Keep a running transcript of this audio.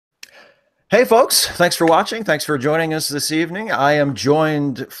Hey folks, thanks for watching. Thanks for joining us this evening. I am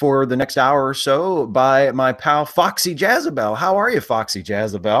joined for the next hour or so by my pal Foxy Jezebel. How are you, Foxy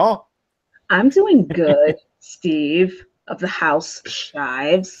Jezebel? I'm doing good, Steve of the house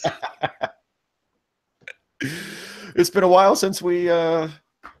Shives. It's been a while since we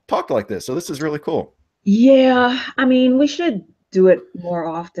talked like this, so this is really cool. Yeah, I mean, we should do it more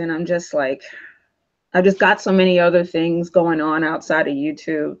often. I just got so many other things going on outside of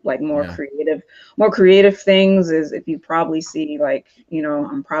YouTube, like Yeah. more creative things. Is if you probably see, I'm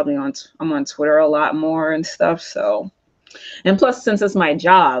on Twitter a lot more and stuff. So, and plus, since it's my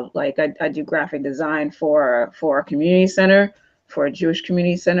job, like I do graphic design for a community center, for a Jewish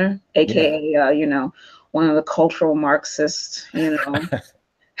community center, Yeah. aka one of the cultural Marxist,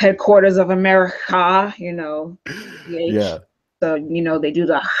 headquarters of AmeriCHAH, Yeah. PH. So they do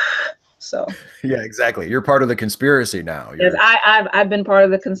the so. Yeah, exactly. You're part of the conspiracy now. Yes, You're I've been part of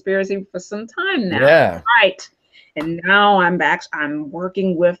the conspiracy for some time now, Yeah. right? And now I'm back. I'm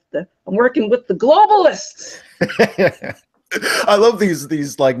working with the globalists. I love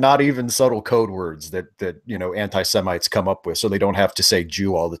these like not even subtle code words that anti-Semites come up with so they don't have to say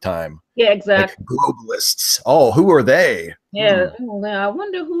Jew all the time. Yeah, Like exactly. globalists. Oh, who are they? Yeah, oh, I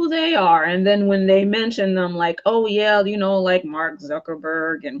wonder who they are. And then when they mention them, like, oh yeah, like Mark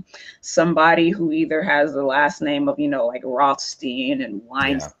Zuckerberg and somebody who either has the last name of, like Rothstein and Yeah.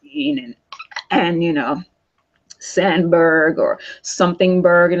 Weinstein and Sandberg or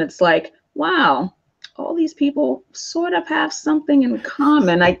somethingberg, and it's like, wow, all these people sort of have something in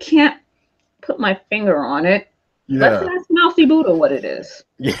common. I can't put my finger on it. Let's Yeah. ask Mouthy Buddha what it is.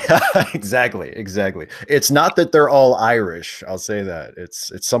 Yeah, exactly. Exactly. It's not that they're all Irish. I'll say that.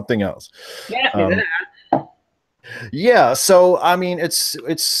 It's something else. Yeah, Um, yeah, so I mean it's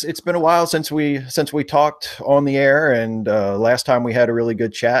been a while since we talked on the air, and last time we had a really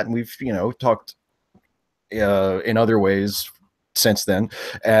good chat, and we've talked in other ways since then.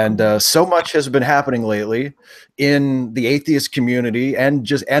 And so much has been happening lately in the atheist community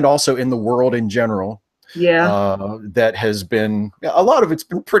and also in the world in general. yeah. That has been a lot of it's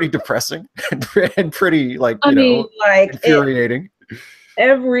been pretty depressing and pretty like I mean, like infuriating.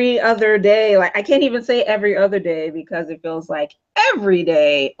 every other day, like I can't even say every other day because it feels like every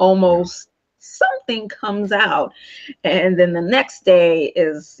day Yeah. almost something comes out. And then the next day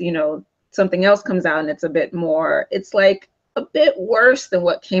is, something else comes out and it's like a bit worse than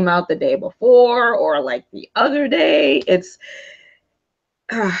what came out the day before or like the other day. It's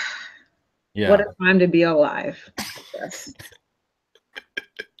what Yeah. a time to be alive. Yes.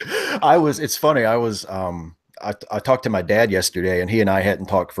 It's funny. I talked to my dad yesterday, and he and I hadn't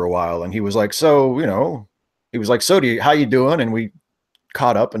talked for a while, and he was like, so, he was like, so how you doing? And we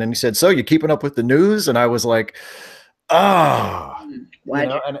caught up, and then he said, so you keeping up with the news? And I was like, ah, Why'd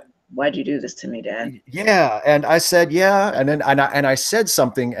you and why'd you do this to me, Dad? yeah. And I said, yeah. And then, I said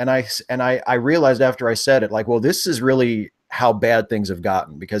something, and I realized after I said it, like, well, this is really how bad things have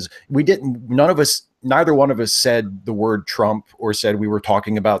gotten, because neither one of us said the word Trump or said we were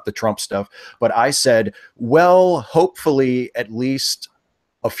talking about the Trump stuff. But I said, well, hopefully at least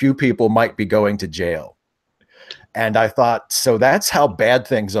a few people might be going to jail. And I thought, so that's how bad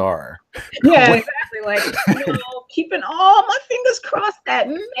things are. Yeah, exactly. Like, keeping all my fingers crossed that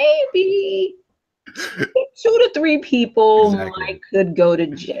maybe 2 to 3 people Exactly. could go to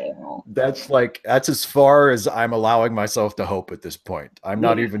jail. That's as far as I'm allowing myself to hope at this point. Yeah,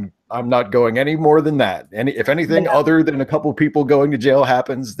 I'm not going any more than that. And if anything yeah, other than a couple people going to jail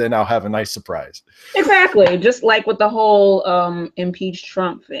happens, then I'll have a nice surprise. exactly. Just like with the whole impeach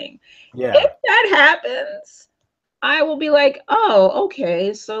Trump thing. Yeah. If that happens, I will be like, oh,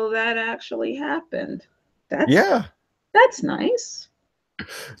 okay, so that actually happened. That's Yeah. that's nice.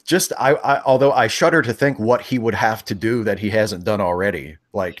 Just although I shudder to think what he would have to do that he hasn't done already,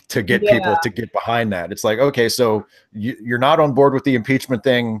 like to get people Yeah, to get behind that. It's like, okay, so you're not on board with the impeachment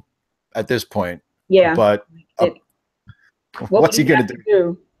thing at this point, yeah. but It, what would what's he he going have to to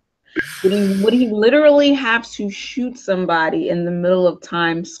do? do? Would he literally have to shoot somebody in the middle of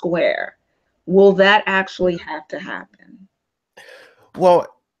Times Square? Will that actually have to happen? Well,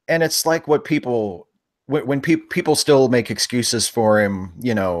 and it's like what people when people still make excuses for him,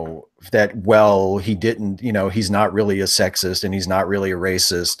 that, well, he didn't, he's not really a sexist and he's not really a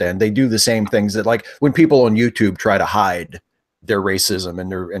racist, and they do the same things that, like, when people on YouTube try to hide their racism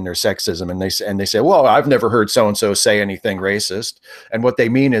and their sexism, and they say, well, I've never heard so and so say anything racist, and what they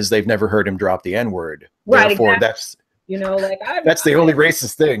mean is they've never heard him drop the N-word. Right, Therefore, exactly. that's Like that's the only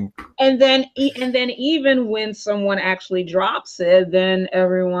racist thing. and then even when someone actually drops it, then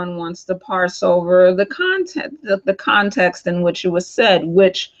everyone wants to parse over the content, the context in which it was said,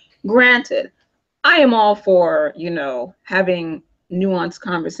 which Granted, I am all for, you know, having nuanced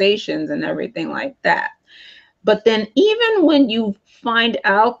conversations and everything like that. But then even when you find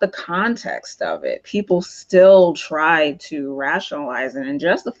out the context of it, people still try to rationalize it and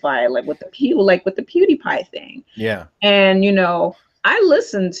justify it, like with the PewDiePie thing. Yeah. And, you know, I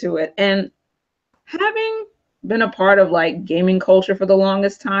listened to it, and having been a part of like gaming culture for the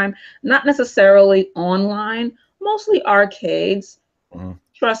longest time, not necessarily online, mostly arcades. Mm-hmm.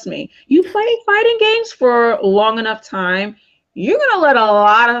 Trust me, you play fighting games for long enough time, you're gonna let a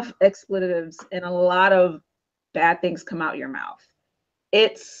lot of expletives and a lot of bad things come out your mouth.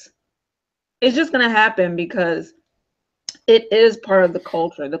 It's it's just gonna happen because it is part of the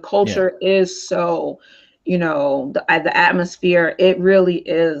culture. The Yeah. culture is so, you know, the atmosphere, it really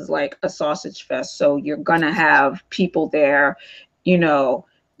is like a sausage fest. So you're gonna have people there, you know,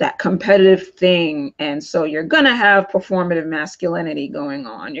 that competitive thing. And so you're gonna have performative masculinity going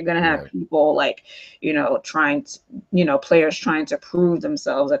on. You're gonna have Right. people like, you know, trying to, you know, players trying to prove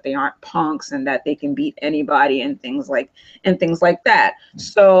themselves that they aren't punks and that they can beat anybody and things like that.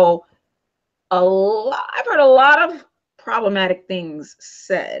 So I've heard a lot of problematic things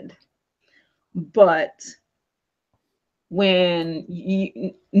said, but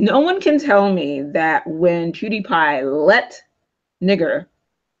no one can tell me that when PewDiePie let nigger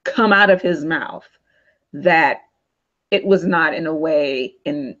come out of his mouth, that it was not in a way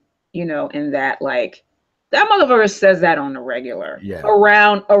in, you know, in that like that motherfucker says that on the regular Yeah.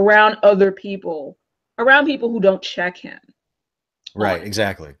 around other people, around people who don't check him. Right.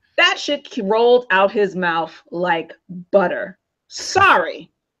 Exactly. That shit rolled out his mouth like butter. Sorry.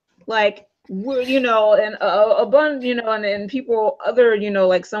 Like, we're, you know, and a bunch, you know, and people, other, you know,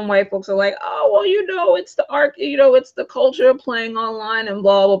 like some white folks are like, oh, well, you know, it's the art, you know, it's the culture of playing online and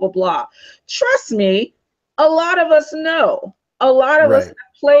blah, blah, blah, blah. Trust me, a lot of us know. A lot of us Right.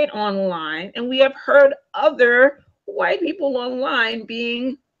 have played online, and we have heard other white people online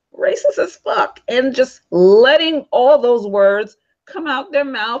being racist as fuck and just letting all those words come out their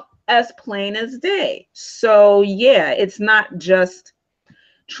mouth as plain as day. So yeah, it's not just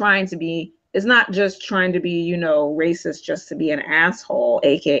trying to be, you know, racist just to be an asshole,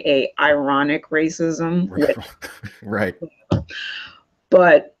 aka ironic racism, which, Right.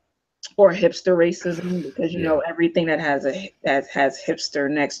 but or hipster racism, because you Yeah. know everything that has hipster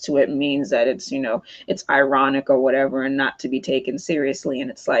next to it means that it's, you know, it's ironic or whatever and not to be taken seriously.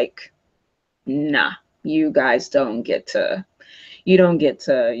 And it's like, nah, you guys don't get to, you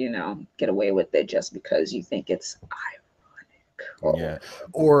know, get away with it just because you think it's ironic. Yeah.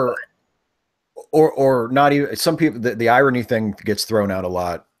 Or or not even some people, the irony thing gets thrown out a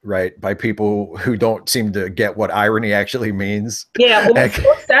lot, right, by people who don't seem to get what irony actually means. Yeah, or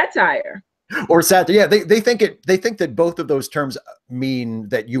satire. Or satire. Yeah, they think that both of those terms mean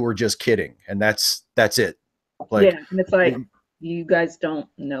that you were just kidding, and that's it. Like, Yeah, and it's like you guys don't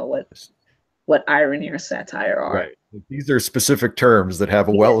know what irony or satire are. right. These are specific terms that have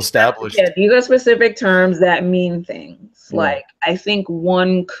a well-established. Yeah, these are specific terms that mean things. Yeah. Like, I think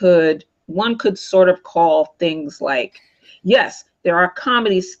one could sort of call things like, yes, there are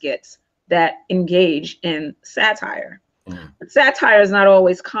comedy skits that engage in satire. But satire is not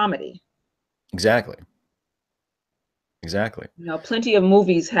always comedy. Exactly. Exactly. You know, plenty of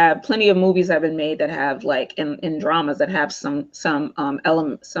movies have been made that have like in dramas that have some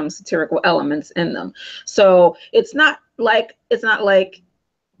satirical elements in them. So it's not like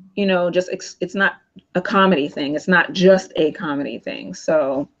you know, just it's not a comedy thing. It's not just a comedy thing.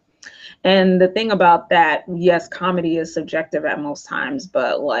 So, and the thing about that, yes, comedy is subjective at most times,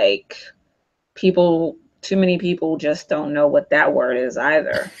 but like too many people just don't know what that word is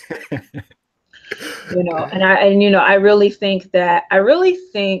either. You know, and you know, I really think that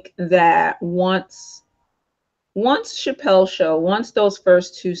once Chappelle's Show, once those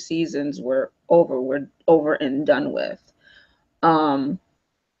first two seasons were over and done with,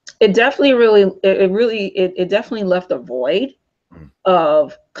 it definitely it definitely left a void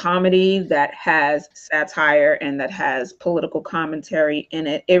of comedy that has satire and that has political commentary in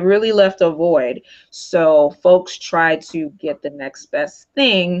it. It really left a void. So folks tried to get the next best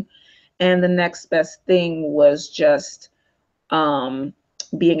thing, and the next best thing was just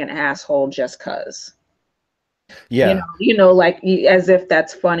being an asshole just cause. Yeah. You know, like as if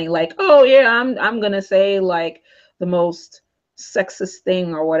that's funny. Like, oh yeah, I'm gonna say like the most sexist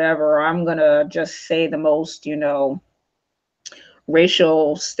thing or whatever. Or I'm gonna just say the most, you know,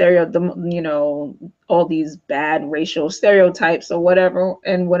 racial you know, all these bad racial stereotypes or whatever,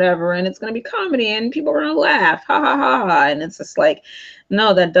 and it's gonna be comedy and people are gonna laugh, ha ha ha ha. And it's just like,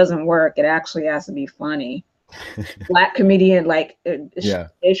 no, that doesn't work. It actually has to be funny. Black comedian like Yeah.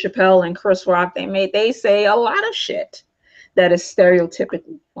 Dave Chappelle and Chris Rock, they say a lot of shit that is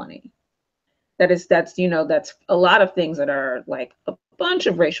stereotypically funny. That's that's a lot of things that are like a bunch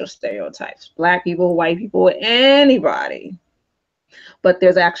of racial stereotypes. Black people, white people, anybody. But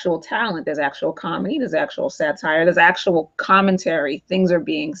there's actual talent, there's actual comedy, there's actual satire, there's actual commentary. Things are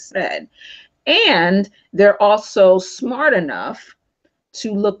being said. And they're also smart enough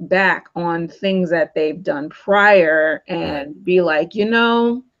to look back on things that they've done prior and be like,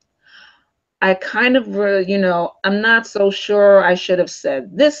 I kind of, I'm not so sure I should have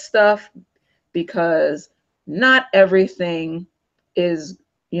said this stuff because not everything is,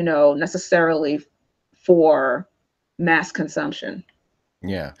 necessarily for mass consumption.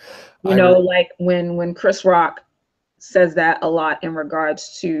 Yeah. Like when Chris Rock says that a lot in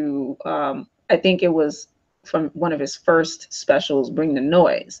regards to, I think it was from one of his first specials, Bring the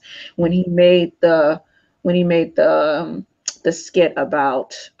Noise, when he made the the skit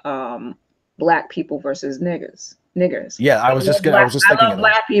about black people versus niggers. Yeah, I was just I thinking love of that.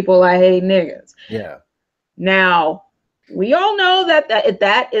 black people, I hate niggers. Yeah. Now, we all know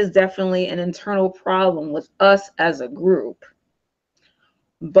that is definitely an internal problem with us as a group,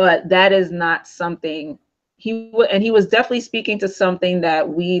 but that is not something he was definitely speaking to something that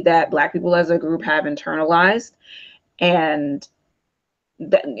black people as a group have internalized, and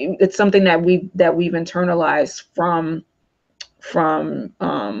that it's something that we've internalized from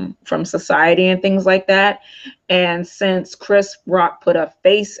society and things like that. And since Chris Rock put a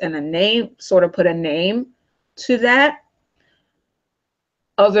face and a name, sort of put a name to that,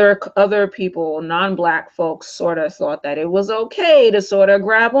 other people, non-black folks, sort of thought that it was okay to sort of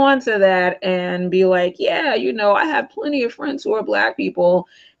grab onto that and be like, yeah, I have plenty of friends who are black people,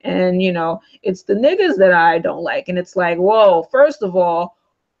 and it's the niggas that I don't like. And it's like, whoa, first of all,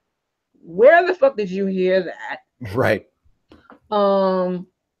 where the fuck did you hear that? Right. What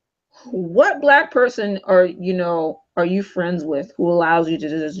black person are you friends with who allows you to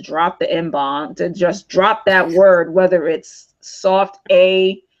just drop the N-bomb, to just drop that word, whether it's soft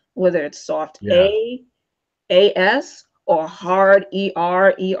A, whether it's soft Yeah. AS, or hard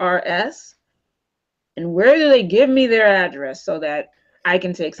ERS? And where do they give me their address so that I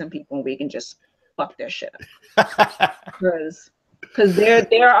can take some people and we can just fuck their shit up? Because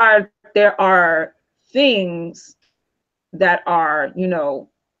there are things that are,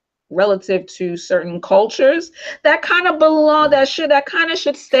 relative to certain cultures that kind of belong, that kind of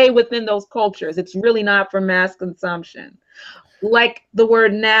should stay within those cultures. It's really not for mass consumption. Like the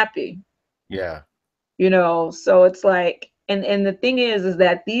word nappy. Yeah. So it's like, and the thing is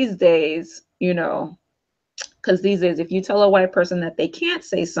that these days, because these days, if you tell a white person that they can't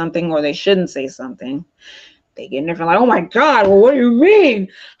say something or they shouldn't say something, they get different, like, oh my God, well, what do you mean?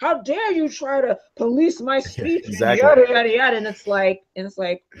 How dare you try to police my speech? Exactly. Yada, yada, yada. And it's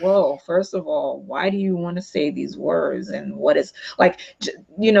like, whoa, first of all, why do you want to say these words? And what is, like,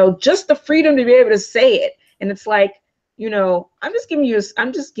 just the freedom to be able to say it. And it's like, I'm just giving you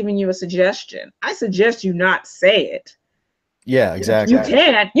a suggestion. I suggest you not say it. Yeah, exactly.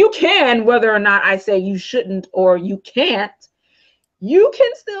 You can, whether or not I say you shouldn't or you can't, you can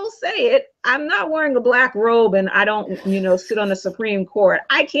still say it. I'm not wearing a black robe and I don't, sit on the Supreme Court.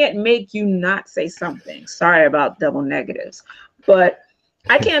 I can't make you not say something. Sorry about double negatives, but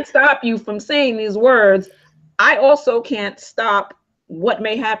I can't stop you from saying these words. I also can't stop what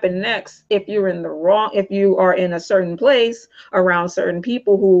may happen next if you are in a certain place around certain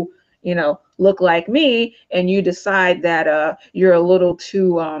people who, look like me, and you decide that you're a little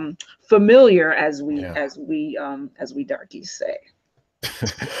too familiar, as we darkies say.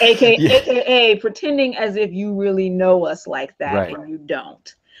 AKA pretending as if you really know us like that, right, and you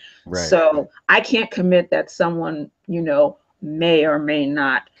don't. Right. So I can't commit that someone, may or may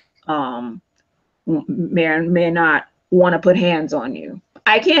not want to put hands on you.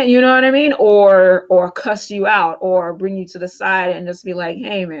 I can't, you know what I mean? Or cuss you out or bring you to the side and just be like,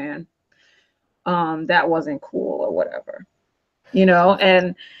 hey man, that wasn't cool or whatever.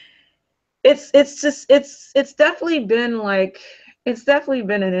 And it's definitely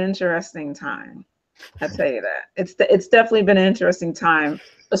been an interesting time. I'll tell you that. It's definitely been an interesting time,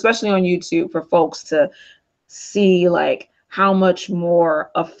 especially on YouTube, for folks to see like how much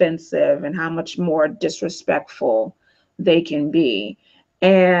more offensive and how much more disrespectful they can be.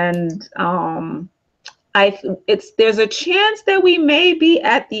 And there's a chance that we may be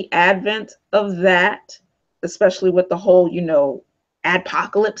at the advent of that, especially with the whole,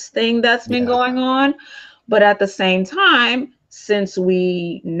 adpocalypse thing that's been going on. But at the same time, since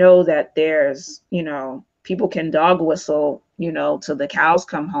we know that there's, people can dog whistle, till the cows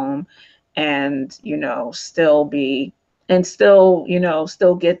come home, and, you know, still be, and still, you know,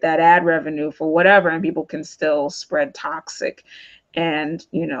 still get that ad revenue for whatever, and people can still spread toxic and,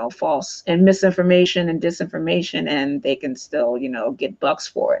 you know, false and misinformation and disinformation, and they can still, you know, get bucks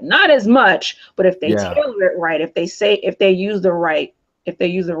for it. Not as much, but if they Yeah. tailor it right, if they say, if they use the right, if they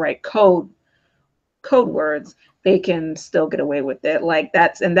use the right code words, they can still get away with it. Like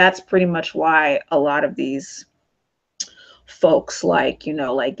that's pretty much why a lot of these folks, like, you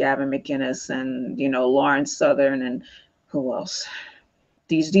know, like Gavin McInnes and, you know, Lawrence Southern and who else,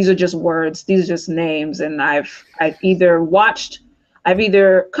 these are just words, these are just names, and I've either watched, I've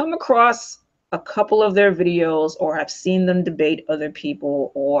either come across a couple of their videos, or have seen them debate other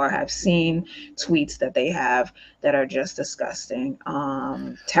people, or have seen tweets that they have that are just disgusting.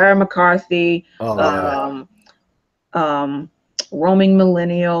 Tara McCarthy, Oh yeah. um, Roaming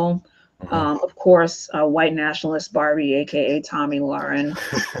Millennial, Mhm. of course, white nationalist Barbie, aka Tommy Lauren.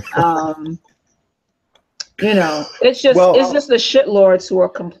 Um, you know, Well, it's just the shitlords who are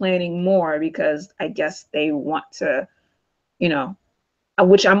complaining more because I guess they want to, you know,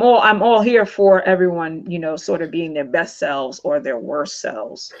 which I'm all here for everyone, you know, sort of being their best selves or their worst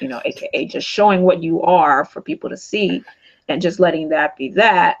selves, you know, aka just showing what you are for people to see and just letting that be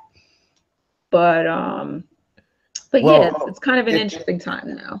that. But but yeah, well, it's kind of an it interesting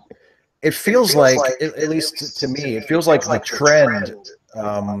time now. it feels like, at least to me, it feels like the trend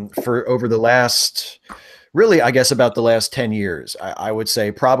for over the last, really, I guess about the last 10 years, I would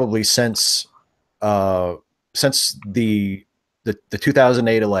say probably uh, since the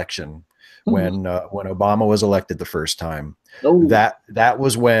 2008 election, Mhm. when Obama was elected the first time, Oh, that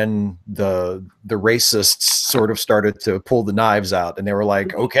was when the racists sort of started to pull the knives out, and they were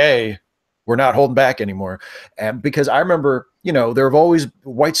like, okay, we're not holding back anymore. And because I remember, you know, there have always,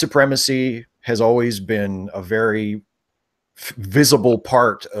 white supremacy has always been a very visible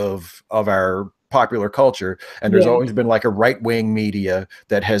part of our popular culture, and there's yeah, always been like a right-wing media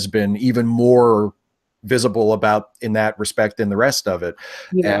that has been even more visible about in that respect than the rest of it.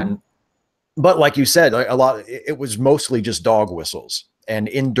 yeah, And but like you said, like a lot, it was mostly just dog whistles and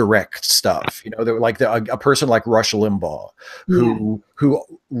indirect stuff. You know, there were like a person like Rush Limbaugh, yeah, who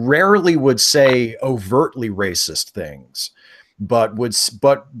rarely would say overtly racist things, but would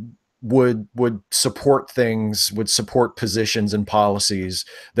support things, would support positions and policies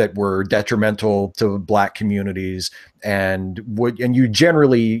that were detrimental to black communities, and you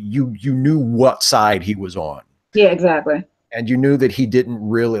generally, you knew what side he was on, yeah, exactly. and you knew that he didn't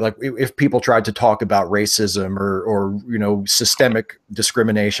really, like, if people tried to talk about racism or you know, systemic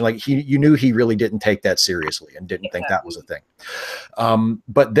discrimination, like, you knew he really didn't take that seriously and didn't think that was a Exactly. thing.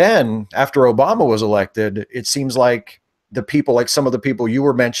 But then after Obama was elected, it seems like the people, like some of the people you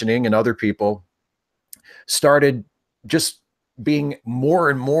were mentioning and other people, started just being more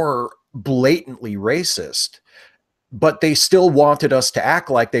and more blatantly racist, but they still wanted us to act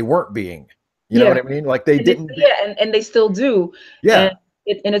like they weren't being. You know what Yeah. I mean? Like they And they, didn't. yeah, and they still do. And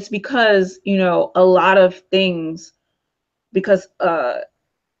Yeah. and it's because, you know, a lot of things, because a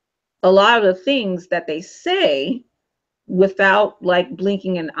lot of the things that they say without like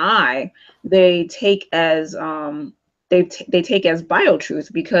blinking an eye, they take as they take as bio truth,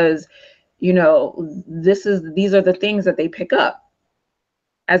 because, you know, these are the things that they pick up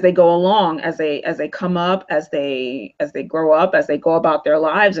as they go along, as they come up, as they grow up, as they go about their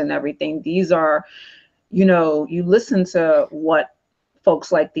lives and everything. These are, you know, you listen to what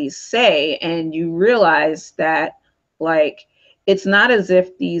folks like these say and you realize that, like, it's not as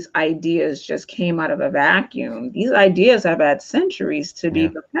if these ideas just came out of a vacuum. These ideas have had centuries to be Yeah.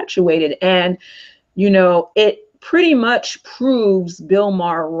 perpetuated, and, you know, it pretty much proves Bill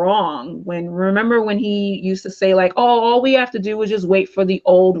Maher wrong. When, remember when he used to say, like, oh, all we have to do is just wait for the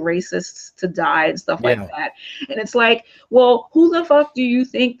old racists to die and stuff like Yeah. that. And it's like, well, who the fuck do you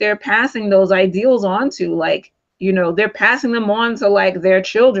think they're passing those ideals on to? Like, you know, they're passing them on to like their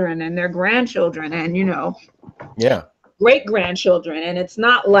children and their grandchildren and, you know, Yeah. great grandchildren. And it's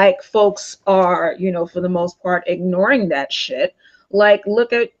not like folks are, you know, for the most part ignoring that shit. Like,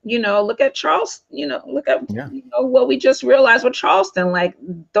 look at, you know, look at Charles, you know, look at, Yeah. you know, what we just realized with Charleston. Like,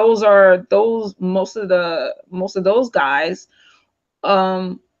 those most of those guys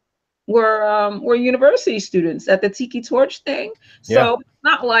um were university students at the Tiki Torch thing. Yeah. So it's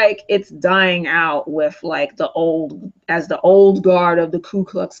not like it's dying out with like the old, as the old guard of the Ku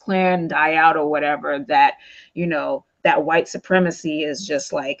Klux Klan die out or whatever, that, you know, that white supremacy is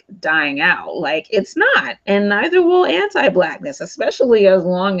just like dying out. Like, it's not. And neither will anti-blackness, especially as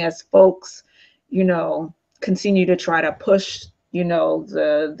long as folks, you know, continue to try to push, you know,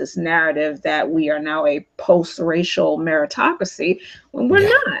 this narrative that we are now a post-racial meritocracy when we're Yeah.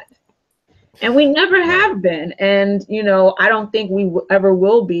 not. And we never Yeah. have been. And, you know, I don't think we ever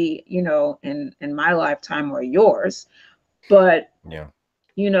will be, you know, in my lifetime or yours. But, Yeah.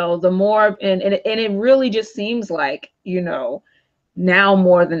 you know, the more, and it really just seems like, you know, now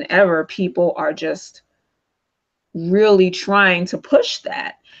more than ever, people are just really trying to push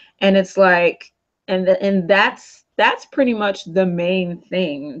that. And it's like, and that's pretty much the main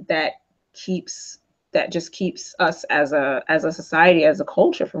thing that keeps that just keeps us as a society, as a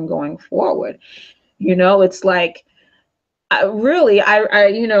culture, from going forward. You know, it's like, I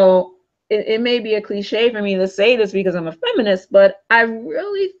you know, it may be a cliche for me to say this because I'm a feminist, but I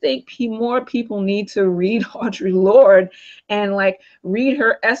really think more people need to read Audre Lorde and like read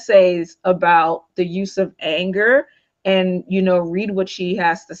her essays about the use of anger, and, you know, read what she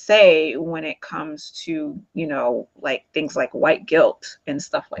has to say when it comes to, you know, like things like white guilt and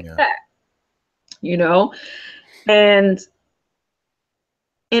stuff like Yeah. that, you know. And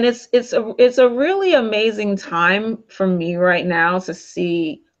it's a really amazing time for me right now to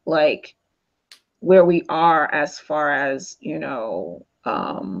see like where we are as far as, you know,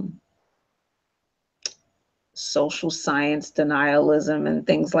 social science denialism and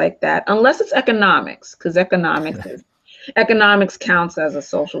things like that, unless it's economics, because economics counts as a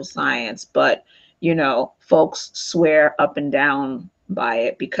social science. But, you know, folks swear up and down by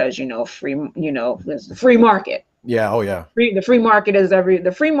it because, you know, you know, there's the free market. Yeah. Oh yeah. The free market is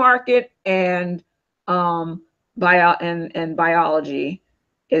the free market, and and biology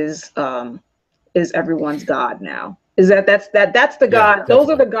is everyone's god now. That's the Yeah, god. Those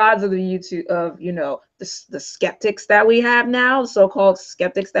are definitely. the gods of the YouTube of, you know, the skeptics that we have now, the so-called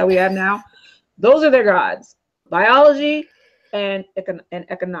skeptics that we have now. Those are their gods: biology and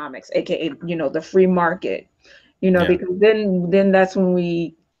economics, aka, you know, the free market. You know, Yeah. because then that's when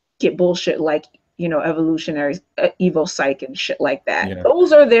we get bullshit like, you know, evolutionary evo psych and shit like that. Yeah.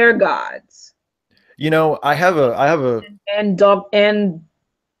 Those are their gods. You know, I have a And dogma,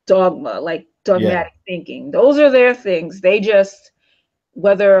 like yeah. dogmatic thinking. Those are their things. They just,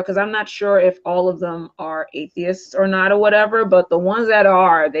 whether, because I'm not sure if all of them are atheists or not or whatever, but the ones that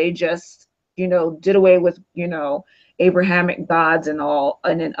are, they just, you know, did away with, you know, Abrahamic gods and all,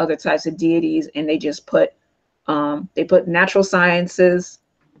 and then other types of deities, and they put natural sciences,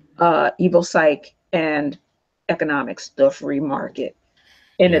 evil psych, and economics, the free market,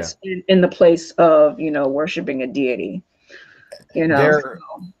 and Yeah. it's in the place of, you know, worshiping a deity, you know. Their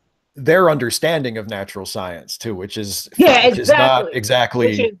their understanding of natural science too, Yeah, which is not exactly.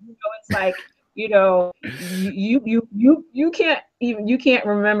 Which is, exactly. you know, it's like, you know, you can't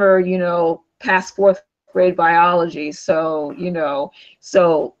remember, you know, past fourth grade biology. So, you know,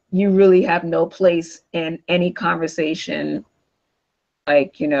 so you really have no place in any conversation,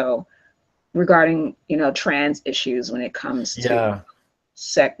 like, you know, regarding, you know, trans issues when it comes to Yeah.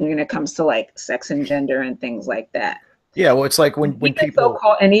 when it comes to like sex and gender and things like that. Yeah. Well, it's like when Even people.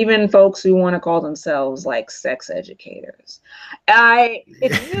 and even folks who want to call themselves like sex educators.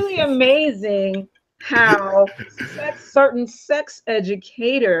 It's really amazing how certain sex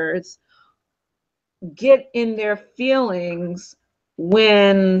educators get in their feelings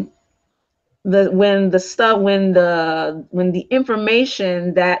when when the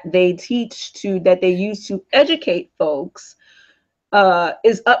information that they that they use to educate folks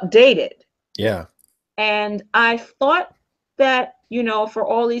is updated. Yeah. And I thought that, you know, for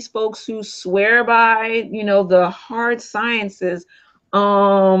all these folks who swear by, you know, the hard sciences,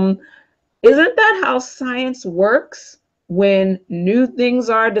 um, isn't that how science works? When new things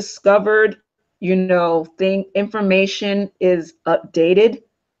are discovered, you know, information is updated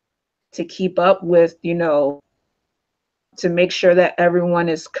to keep up with, you know, to make sure that everyone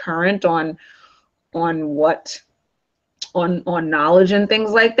is current on what on knowledge and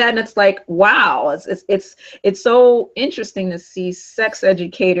things like that. And it's like, wow, it's so interesting to see sex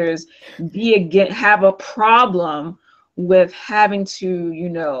educators have a problem with having to, you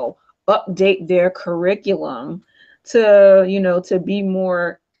know, update their curriculum to, you know, to be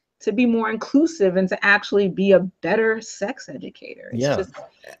more inclusive and to actually be a better sex educator. It's Yeah. just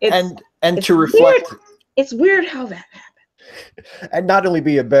it's And it's to weird. reflect, It's weird how that happened. and not only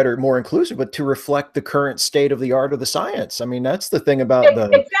be a better, more inclusive, but to reflect the current state of the art of the science. I mean,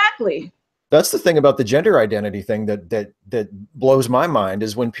 Exactly. that's the thing about the gender identity thing that blows my mind,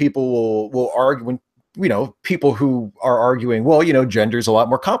 is when people will argue, when, you know, people who are arguing, well, you know, gender is a lot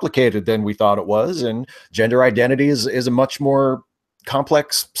more complicated than we thought it was, and gender identity is a much more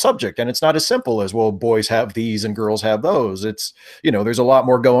complex subject, and it's not as simple as, well, boys have these and girls have those. It's, you know, there's a lot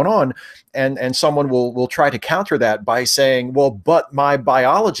more going on. And someone will try to counter that by saying, well, but my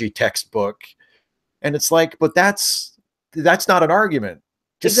biology textbook. And it's like, but that's not an argument.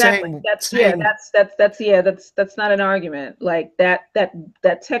 Just Exactly. saying, That's yeah. saying, That's not an argument. Like that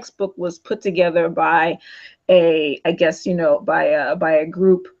textbook was put together by I guess by a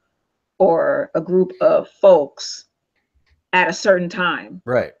group or a group of folks at a certain time.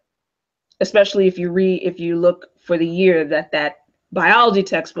 right. Especially if you look for the year that biology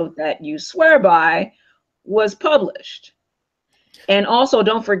textbook that you swear by was published. And also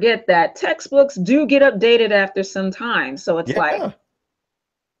don't forget that textbooks do get updated after some time. So it's like, Yeah.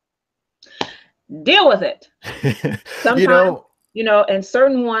 deal with it. You Sometimes, know, and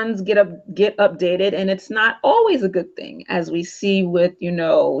certain ones get updated, and it's not always a good thing, as we see with,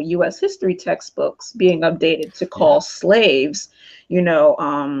 US history textbooks being updated to yeah. call slaves,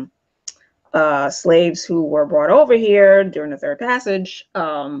 slaves who were brought over here during the third passage,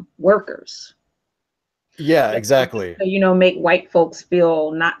 workers. Yeah, Just exactly. to, make white folks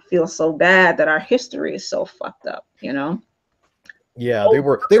not feel so bad that our history is so fucked up. Yeah, they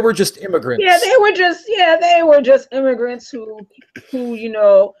were just Yeah, immigrants. they were just immigrants who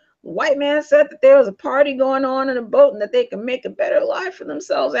white man said that there was a party going on in a boat and that they could make a better life for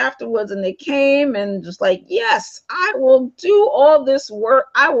themselves afterwards, and they came and just like, yes, I will do all this work.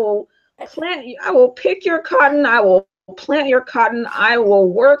 I will pick your cotton, I will plant your cotton, I will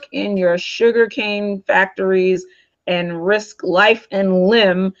work in your sugarcane factories and risk life and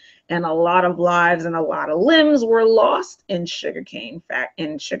limb, and a lot of lives and a lot of limbs were lost in sugarcane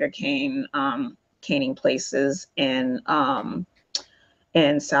caning places in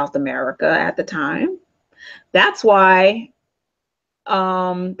South America at the time. That's why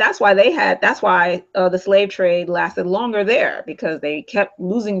the slave trade lasted longer there, because they kept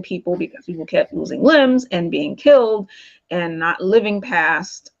losing people, because people kept losing limbs and being killed and not living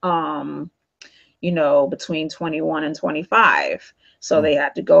past between 21 and 25. So they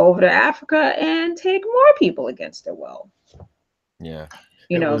had to go over to Africa and take more people against their will. Yeah.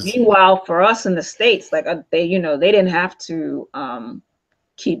 It was Meanwhile, for us in the States, like they didn't have to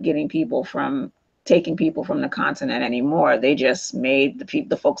keep taking people from the continent anymore. They just made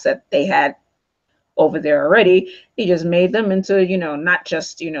the folks that they had over there already, he just made them into, not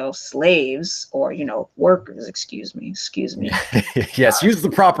just, slaves or, workers, excuse me. yes, use the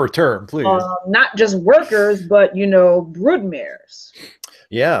proper term, please. Not just workers, but, broodmares.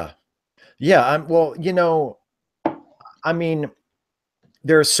 Yeah. Yeah, well, I mean,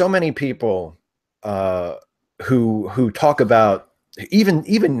 there are so many people who talk about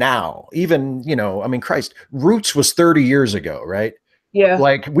even now, even, I mean, Christ, Roots was 30 years ago, right? Yeah.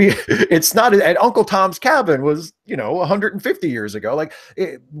 Like it's not, and Uncle Tom's Cabin was, 150 years ago. Like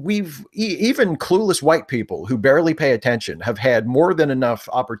even clueless white people who barely pay attention have had more than enough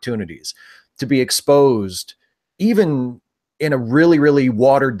opportunities to be exposed, even in a really, really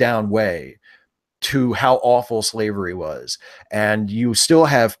watered down way, to how awful slavery was. And you still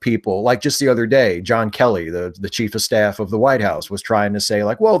have people like, just the other day, John Kelly, the chief of staff of the White House, was trying to say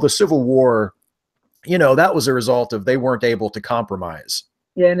like, well, the Civil War, that was a result of they weren't able to compromise.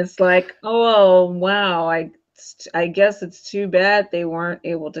 Yeah, and it's like, oh wow, I guess it's too bad they weren't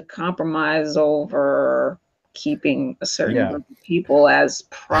able to compromise over keeping a certain group of people as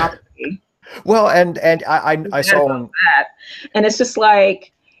property. Well, and I saw that, and it's just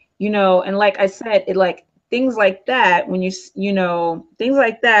like, and like I said, it like things like that, when things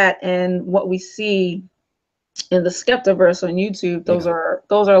like that, and what we see in the Skeptiverse on YouTube, those are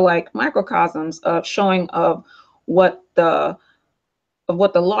like microcosms of showing of what the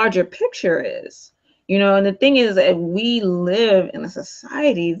larger picture is. And the thing is that we live in a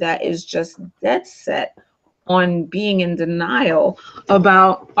society that is just dead set on being in denial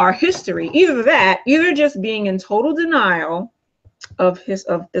about our history. Either just being in total denial of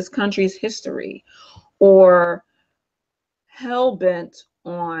this country's history, or hell-bent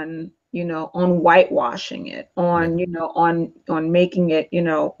on on whitewashing it, on on making it,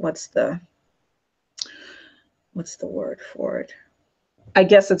 what's the word for it? I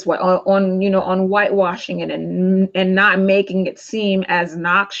guess it's on whitewashing it, and not making it seem as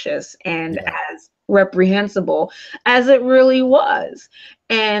noxious and as reprehensible as it really was.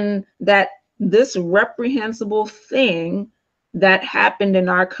 And that this reprehensible thing that happened in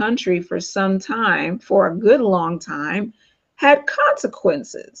our country for some time, for a good long time, had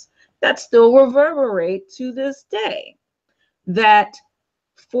consequences that still reverberate to this day. That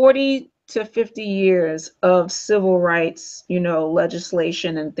 40 to 50 years of civil rights,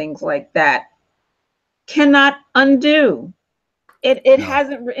 legislation and things like that cannot undo. It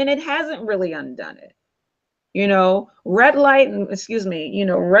hasn't really undone it. Redlining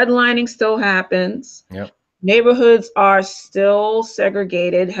still happens. Yep. Neighborhoods are still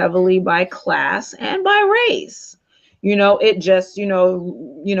segregated heavily by class and by race. It just,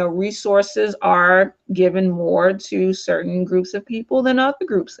 resources are given more to certain groups of people than other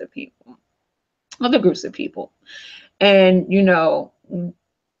groups of people. And,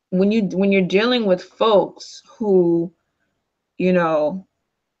 when you're dealing with folks who,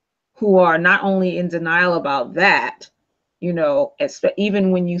 who are not only in denial about that,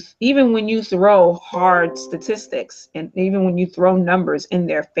 even when you throw hard statistics and even when you throw numbers in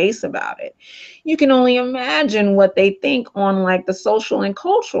their face about it, you can only imagine what they think on like the social and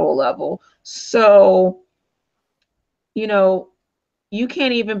cultural level. So, you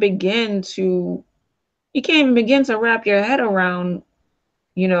can't even begin to wrap your head around,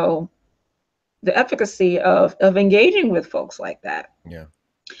 the efficacy of engaging with folks like that. Yeah.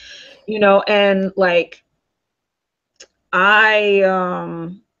 And like I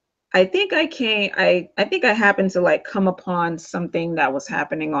think I happened to like come upon something that was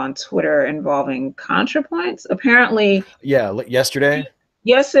happening on Twitter involving ContraPoints. Apparently, Yeah, yesterday.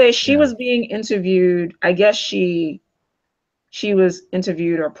 yesterday she Yeah. was being interviewed. I guess she was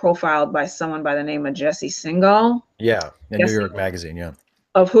interviewed or profiled by someone by the name of Jesse Singal. Yeah, in New Jesse, York Magazine. Yeah,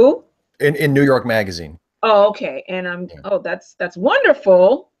 of who? in New York Magazine. Oh, okay. And Yeah. that's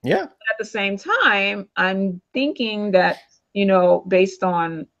wonderful. Yeah. At the same time, I'm thinking that, based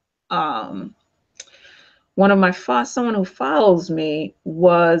on one of someone who follows me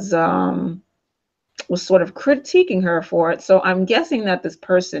was sort of critiquing her for it. So I'm guessing that this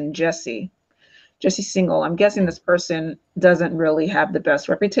person, Jesse Singal, I'm guessing this person doesn't really have the best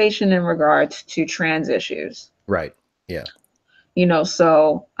reputation in regards to trans issues. Right. Yeah.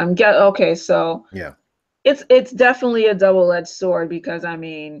 So okay, so Yeah. it's definitely a double-edged sword, because I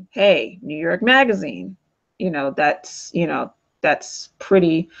mean, hey, New York Magazine, that's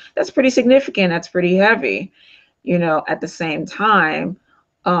pretty significant, that's pretty heavy. At the same time,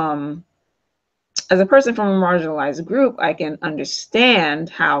 as a person from a marginalized group, I can understand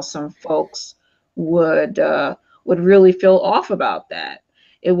how some folks would really feel off about that.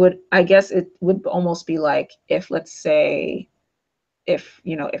 I guess it would almost be like if, let's say, if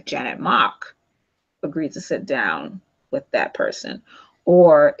Janet Mock agreed to sit down with that person,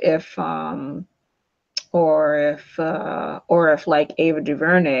 or if like Ava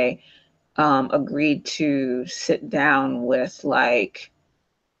DuVernay agreed to sit down with like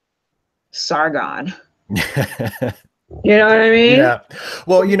Sargon. You know what I mean? Yeah.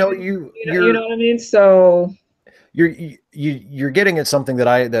 Well, you you're know what I mean? So you're getting at something that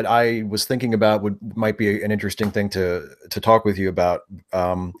I was thinking about might be an interesting thing to talk with you about,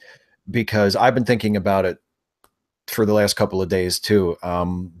 because I've been thinking about it for the last couple of days too,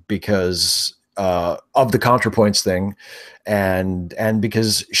 because of the ContraPoints thing, and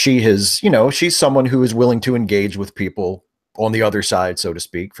because she's someone who is willing to engage with people on the other side, so to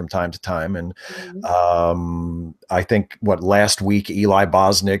speak, from time to time. And I think last week Eli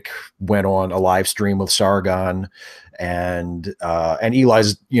Bosnick went on a live stream with Sargon, and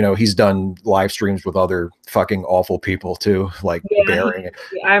Eli's, he's done live streams with other fucking awful people too, like Bearing.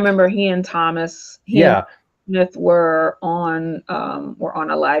 I remember he and Smith were on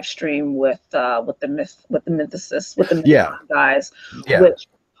a live stream with the mythicists, with the guys, which,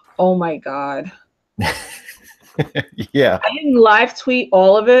 oh my God. Yeah. I didn't live tweet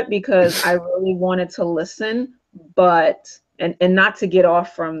all of it because I really wanted to listen, but and not to get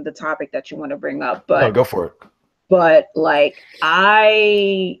off from the topic that you want to bring up, but no, go for it. But like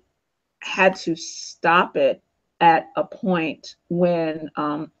I had to stop it at a point when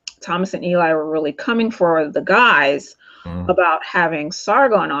Thomas and Eli were really coming for the guys about having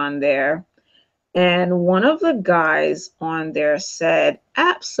Sargon on there. And one of the guys on there said,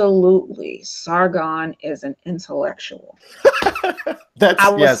 absolutely, Sargon is an intellectual. I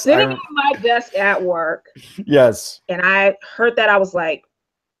was sitting at my desk at work. Yes. And I heard that. I was like,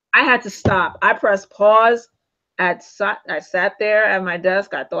 I had to stop. I pressed pause. I sat there at my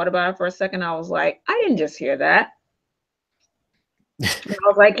desk. I thought about it for a second. I was like, I didn't just hear that. And I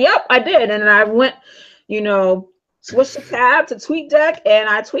was like, yep, I did. And then I went, switched the tab to TweetDeck, and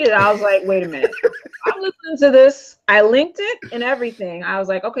I tweeted. I was like, wait a minute. I'm listening to this. I linked it and everything. I was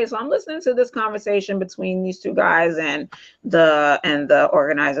like, okay, so I'm listening to this conversation between these two guys and the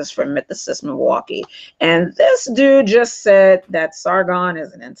organizers from Mythicist Milwaukee. And this dude just said that Sargon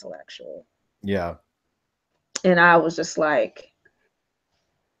is an intellectual. Yeah. And I was just like,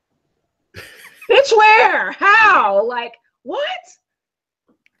 bitch, where? How? Like, what?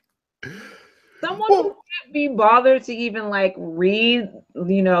 Someone who can't be bothered to even like read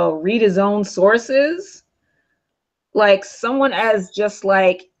his own sources, like someone as just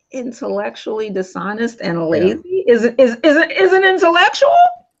like intellectually dishonest and lazy is an intellectual.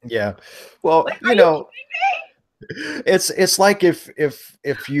 Yeah. Well, like, It's like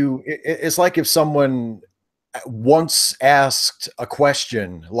it's like if someone once asked a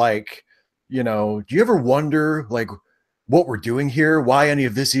question like, do you ever wonder like what we're doing here, why any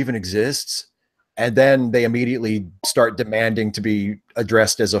of this even exists? And then they immediately start demanding to be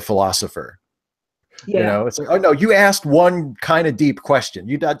addressed as a philosopher. Yeah, It's like, oh no, you asked one kind of deep question.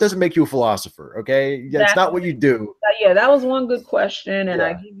 That doesn't make you a philosopher, okay? That's not what you exactly. do. Yeah, that was one good question, and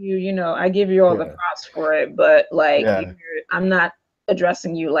I Yeah, give you, I give you all the yeah, props for it. But like, yeah. I'm not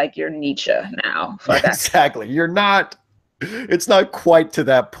addressing you like you're Nietzsche now. Yeah, Fuck, exactly. You're not. It's not quite to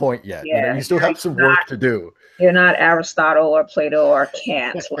that point yet. yeah, You still have some work to do. you're not Aristotle or Plato or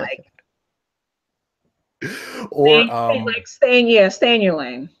Kant. Like, Or stay in your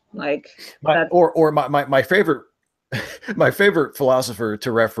lane. Like my that. or my favorite my favorite philosopher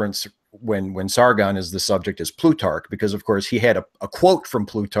to reference when Sargon is the subject is Plutarch, because of course he had a quote from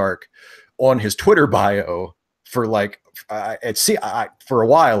Plutarch on his Twitter bio for like for a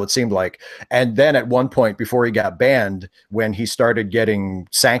while it seemed like, and then at one point before he got banned, when he started getting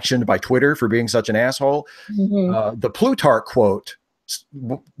sanctioned by Twitter for being such an asshole, Mhm. the Plutarch quote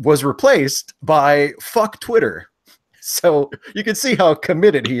was replaced by "fuck Twitter." So you can see how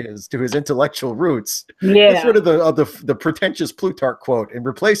committed he is to his intellectual roots. Gets Yeah, rid of the pretentious Plutarch quote and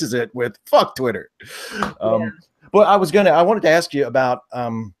replaces it with "fuck Twitter." yeah, Um, but I wanted to ask you about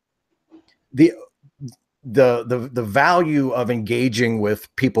the the value of engaging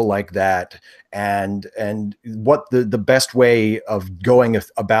with people like that, and what the best way of going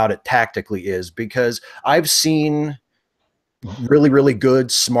about it tactically is, because I've seen really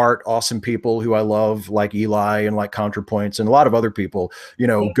good, smart, awesome people who I love, like Eli and like ContraPoints and a lot of other people,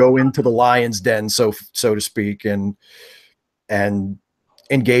 go into the lion's den, so to speak, and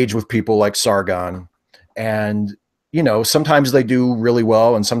engage with people like Sargon. And sometimes they do really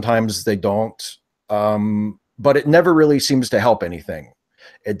well and sometimes they don't. But it never really seems to help anything.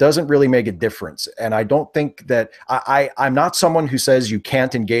 It doesn't really make a difference. And I don't think that I'm not someone who says you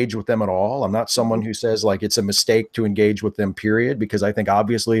can't engage with them at all. I'm not someone who says like it's a mistake to engage with them, period. Because I think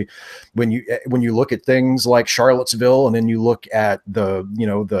obviously when you look at things like Charlottesville, and then you look at the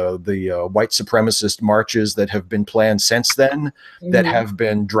white supremacist marches that have been planned since then, that hmm have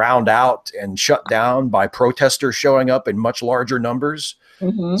been drowned out and shut down by protesters showing up in much larger numbers,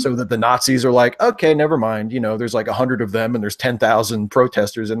 hmm so that the Nazis are like, okay, never mind. There's like 100 of them and there's 10,000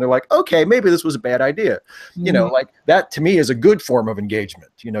 protesters. And they're like, okay, maybe this was a bad idea. hmm Like that to me is a good form of engagement.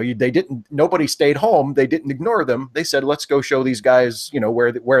 Nobody stayed home. They didn't ignore them. They said, let's go show these guys,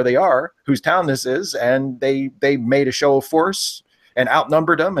 where they are, whose town this is. And they made a show of force and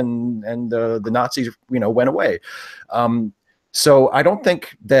outnumbered them. And the Nazis, went away. So I don't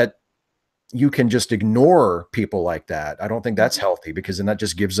think that you can just ignore people like that. I don't think that's healthy, because then that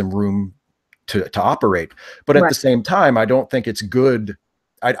just gives them room to operate. But at Right. the same time, I don't think it's good.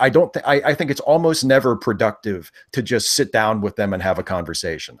 I don't I think it's almost never productive to just sit down with them and have a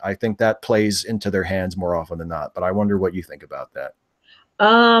conversation. I think that plays into their hands more often than not. But I wonder what you think about that.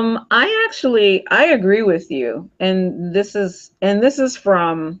 I agree with you. And this is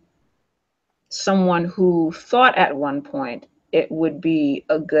from someone who thought at one point it would be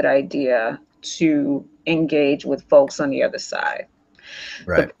a good idea to engage with folks on the other side.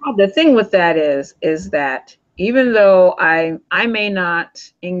 The Right. the thing with that is that even though I may not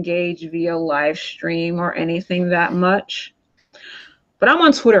engage via live stream or anything that much, but I'm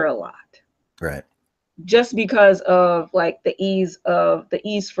on Twitter a lot, Right. just because of like the ease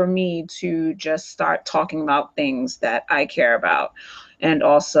for me to just start talking about things that I care about. And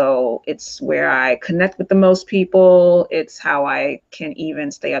also it's where I connect with the most people. It's how I can even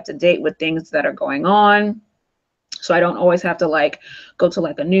stay up to date with things that are going on. So I don't always have to like go to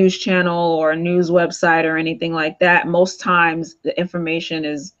like a news channel or a news website or anything like that. Most times the information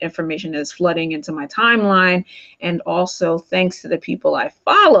is flooding into my timeline. And also thanks to the people I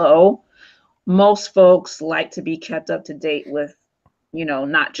follow, most folks like to be kept up to date with,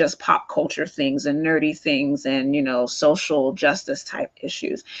 not just pop culture things and nerdy things and, social justice type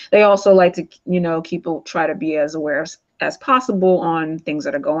issues. They also like to, try to be as aware as possible on things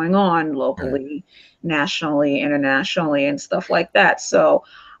that are going on Right. locally, nationally, internationally, and stuff like that. So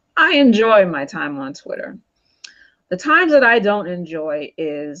I enjoy my time on Twitter. The times that I don't enjoy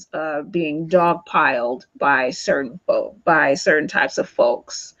is being dogpiled by certain types of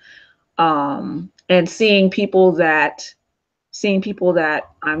folks, and seeing people that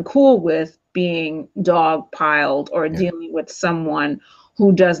I'm cool with being dogpiled or Yeah. dealing with someone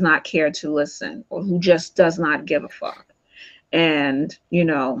who does not care to listen or who just does not give a fuck, and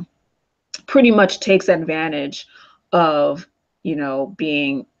pretty much takes advantage of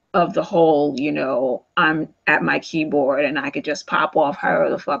being of the whole, I'm at my keyboard and I could just pop off however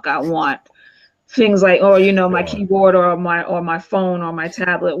the fuck I want. Things like, or my Yeah. keyboard or my phone or my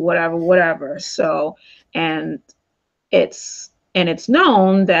tablet, whatever. So, and it's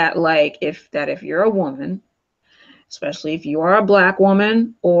known that like if you're a woman, especially if you are a Black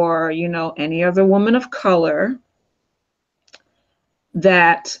woman or any other woman of color,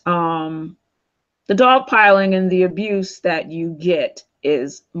 that the dogpiling and the abuse that you get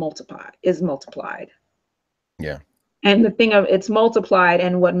is multiplied. Yeah. And the thing of it's multiplied,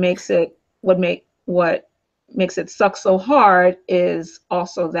 and what makes it suck so hard is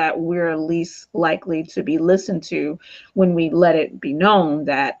also that we're least likely to be listened to when we let it be known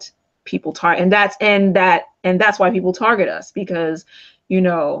that people target, and that's why people target us, because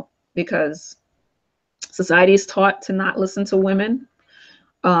because society is taught to not listen to women.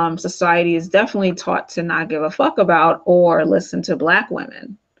 Society is definitely taught to not give a fuck about or listen to Black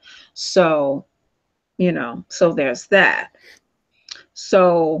women. So so there's that.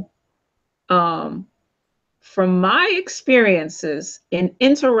 So from my experiences in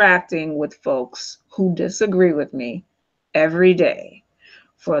interacting with folks who disagree with me every day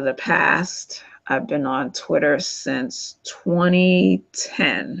for the past, I've been on Twitter since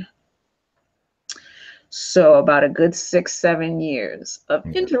 2010. So about a good 6-7 years of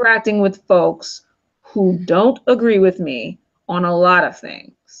Yeah. interacting with folks who don't agree with me on a lot of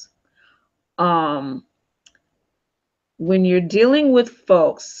things. When you're dealing with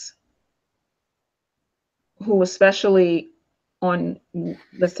folks who, especially on,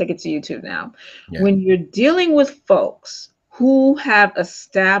 let's take it to YouTube now. Yeah. When you're dealing with folks who have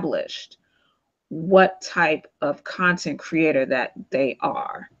established what type of content creator that they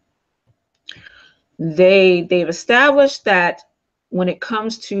are, they've established that when it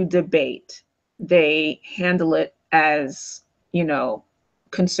comes to debate, they handle it as,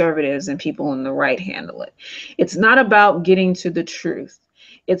 conservatives and people on the right handle it. It's not about getting to the truth.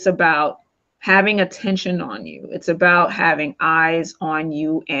 It's about having attention on you. It's about having eyes on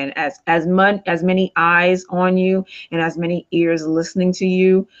you, and as many eyes on you and as many ears listening to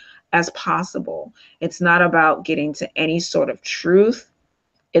you as possible. It's not about getting to any sort of truth.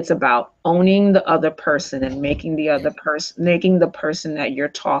 It's about owning the other person and making the person that you're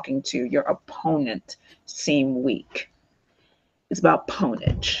talking to, your opponent, seem weak. It's about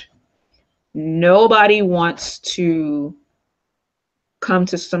ponage. Nobody wants to come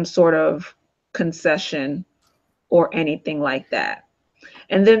to some sort of concession or anything like that.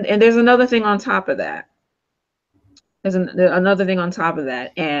 And there's another thing on top of that. Another thing on top of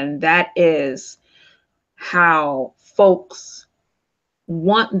that, and that is how folks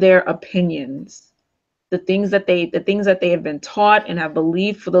want their opinions, the things that they have been taught and have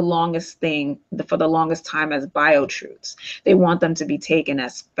believed for the longest time as bio-truths. They want them to be taken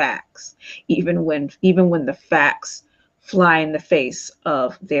as facts, even when the facts fly in the face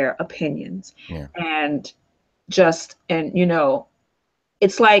of their opinions. Yeah. And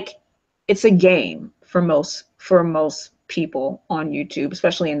it's like it's a game for most people on YouTube,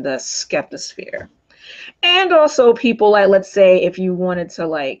 especially in the skeptosphere. And also people like, let's say if you wanted to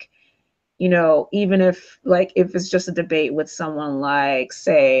even if it's just a debate with someone like,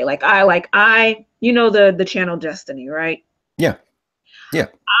 say, I the channel Destiny, right? Yeah. Yeah.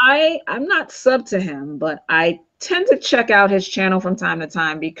 I'm not sub to him, but I tend to check out his channel from time to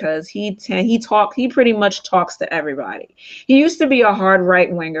time because he pretty much talks to everybody. He used to be a hard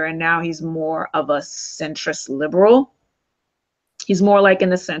right winger, and now he's more of a centrist liberal. He's more like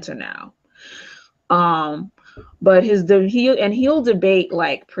in the center now. But he'll debate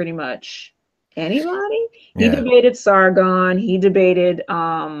like pretty much anybody. He Yeah. debated Sargon. He debated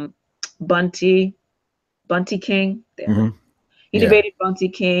Bunty King. Hmm. He Yeah. debated Bunty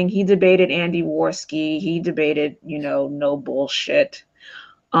King. He debated Andy Worski. He debated, no bullshit.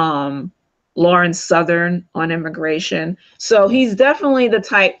 Lauren Southern on immigration. So he's definitely the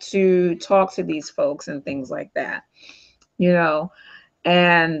type to talk to these folks and things like that,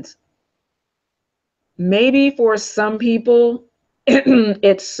 and maybe for some people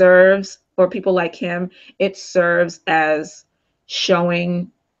it serves, or people like him, it serves as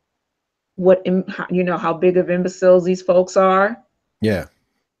showing how big of imbeciles these folks are. Yeah.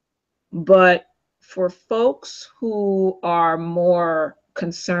 But for folks who are more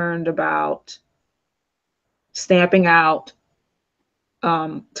concerned about stamping out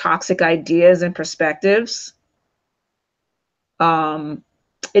toxic ideas and perspectives,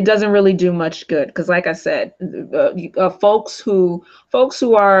 it doesn't really do much good, because like I said, folks who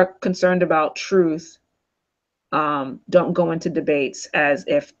are concerned about truth don't go into debates as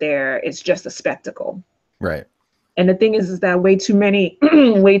if it's just a spectacle. Right. And the thing is that way too many,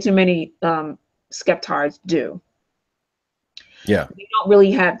 way too many skeptards do. Yeah. They don't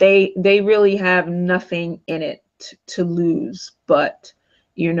really have, they really have nothing in it to lose, but,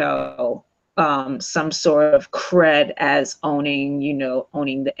 you know, some sort of cred as owning, you know,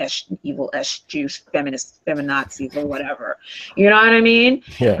 owning the evil juice feminists, feminazis or whatever. You know what I mean?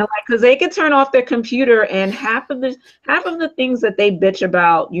 Yeah. And like, because they could turn off their computer and half of the things that they bitch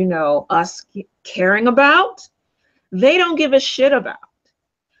about, you know, us caring about, they don't give a shit about.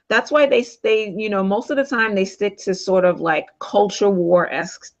 That's why they stay, you know, most of the time they stick to sort of like culture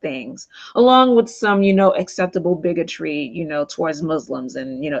war-esque things, along with some, you know, acceptable bigotry, you know, towards Muslims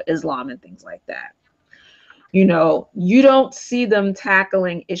and, you know, Islam and things like that. You know, you don't see them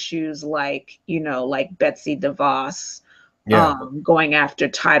tackling issues like, you know, like Betsy DeVos Yeah. going after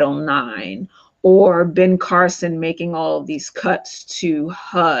Title IX, or Ben Carson making all of these cuts to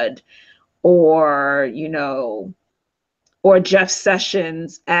HUD, or, you know, or Jeff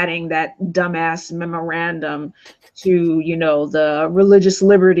Sessions adding that dumbass memorandum to, you know, the religious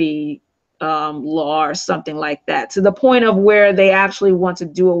liberty law or something like that, to the point of where they actually want to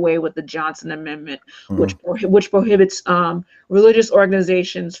do away with the Johnson Amendment, which prohibits religious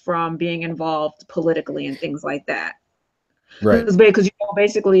organizations from being involved politically and things like that. Right. Because you know,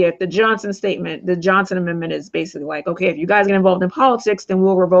 basically, if the Johnson Amendment is basically like, okay, if you guys get involved in politics, then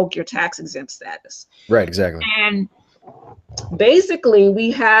we'll revoke your tax exempt status. Right. Exactly. And basically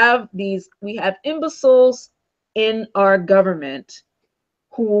we have imbeciles in our government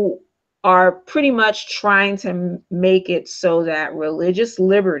who are pretty much trying to make it so that religious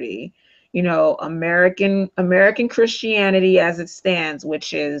liberty, you know, American Christianity as it stands,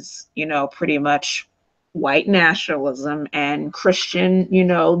 which is, you know, pretty much white nationalism and Christian, you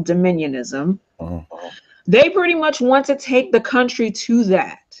know, dominionism, they pretty much want to take the country to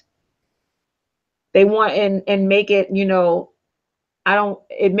that. They want and make it, you know,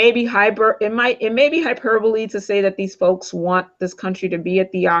 it may be hyperbole to say that these folks want this country to be a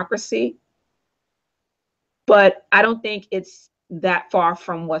theocracy, but I don't think it's that far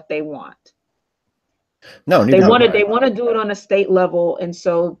from what they want. No, they want to do it on a state level, and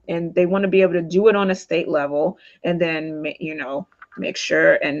they want to be able to do it on a state level, and then, you know, make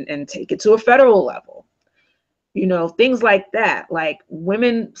sure and take it to a federal level. You know, things like that. Like,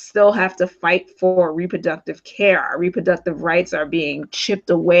 women still have to fight for reproductive care. Our reproductive rights are being chipped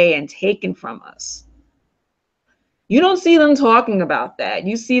away and taken from us. You don't see them talking about that.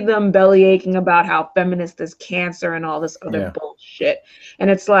 You see them belly aching about how feminist is cancer and all this other bullshit. And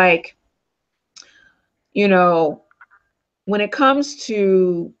it's like, you know, when it comes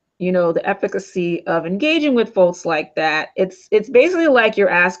to, you know, the efficacy of engaging with folks like that, it's basically like you're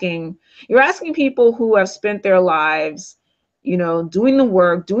asking people who have spent their lives, you know, doing the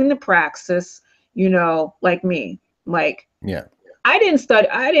work, doing the praxis, you know, like me. Like, I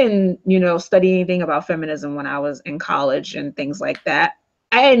didn't, you know, study anything about feminism when I was in college and things like that.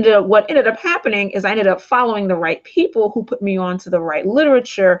 What ended up happening is I ended up following the right people who put me onto the right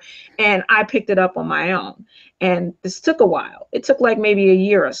literature, and I picked it up on my own. And this took a while. It took like maybe a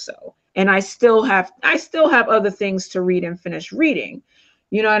year or so. And I still have other things to read and finish reading.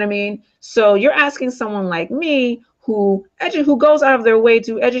 You know what I mean? So you're asking someone like me who goes out of their way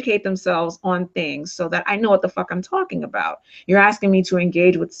to educate themselves on things so that I know what the fuck I'm talking about. You're asking me to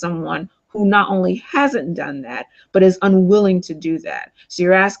engage with someone who not only hasn't done that, but is unwilling to do that. So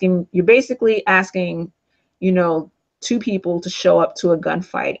you're basically asking, you know, two people to show up to a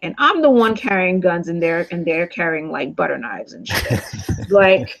gunfight, and I'm the one carrying guns, and they're carrying like butter knives and shit.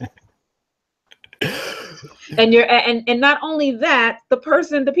 Like, and not only that,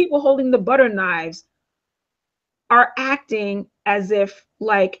 the people holding the butter knives are acting as if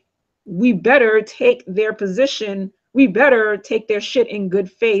like we better take their position, we better take their shit in good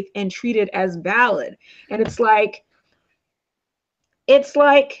faith and treat it as valid. And it's like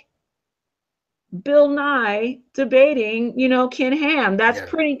Bill Nye debating, you know, Ken Ham. That's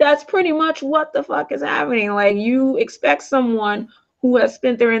pretty much what the fuck is happening. Like, you expect someone who has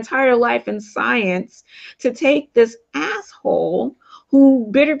spent their entire life in science to take this asshole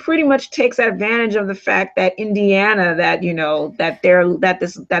who pretty much takes advantage of the fact that Indiana, that, you know, that their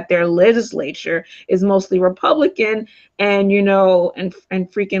legislature is mostly Republican, and, you know, and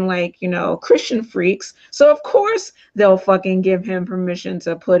freaking, like, you know, Christian freaks. So of course they'll fucking give him permission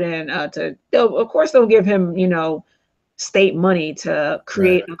to put in they'll give him, you know, state money to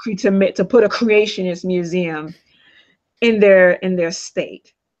create to put a creationist museum in their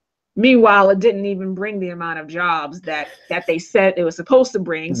state. Meanwhile, it didn't even bring the amount of jobs that they said it was supposed to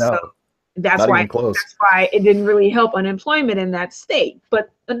bring. No, so that's not why even close. That's why it didn't really help unemployment in that state.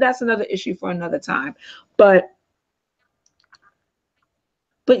 But that's another issue for another time. But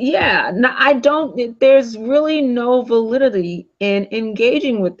but yeah, no, I don't, there's really no validity in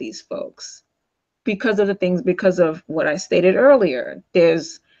engaging with these folks because of the things, because of what I stated earlier.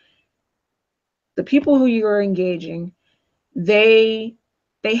 There's the people who you're engaging, they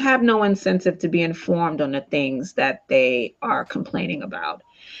have no incentive to be informed on the things that they are complaining about.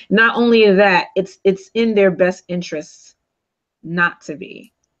 Not only that, it's in their best interests not to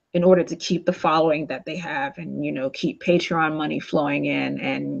be, in order to keep the following that they have, and keep Patreon money flowing in,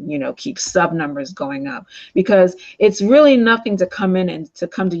 and keep sub numbers going up, because it's really nothing to come in and to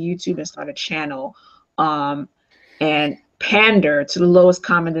come to YouTube and start a channel and pander to the lowest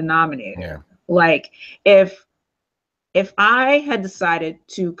common denominator. Yeah. Like if I had decided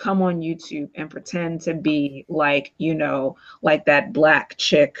to come on YouTube and pretend to be like, like that black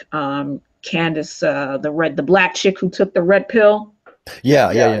chick, Candace, the black chick who took the red pill.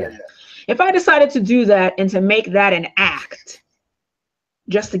 Yeah. If I decided to do that and to make that an act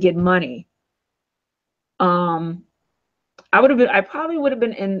just to get money, I probably would have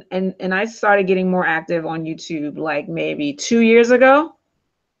been in, and I started getting more active on YouTube like maybe 2 years ago.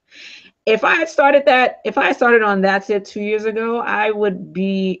 If I started on That's It 2 years ago, I would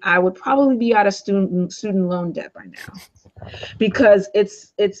probably be out of student loan debt by now, because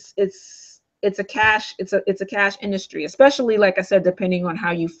it's a cash industry, especially, like I said, depending on how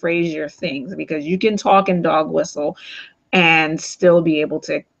you phrase your things, because you can talk and dog whistle and still be able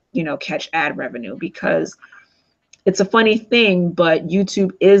to catch ad revenue. Because it's a funny thing, but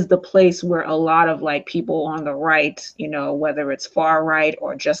YouTube is the place where a lot of like people on the right, whether it's far right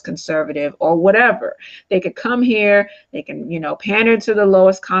or just conservative or whatever, they could come here, they can, pander to the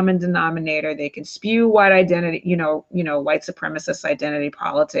lowest common denominator, they can spew white identity, white supremacist identity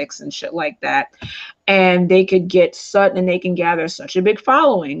politics and shit like that. And they could they can gather such a big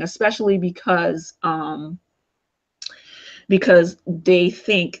following, especially because they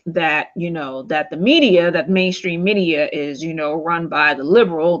think that that the media, that mainstream media is run by the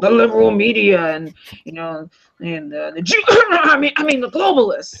liberal media, and and I mean the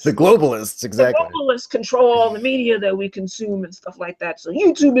globalists. The globalists, exactly. The globalists control all the media that we consume and stuff like that. So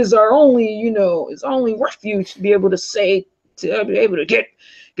YouTube is our only refuge to be able to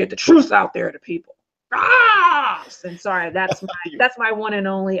get the truth out there to people. And sorry, that's my one and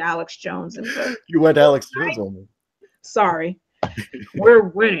only Alex Jones impression. You went Alex Jones on me. Sorry, we're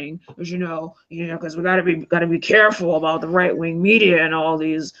winning, because we gotta be careful about the right wing media and all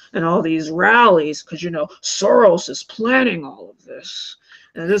these rallies, because Soros is planning all of this,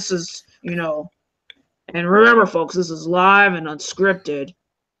 and this is and remember, folks, this is live and unscripted.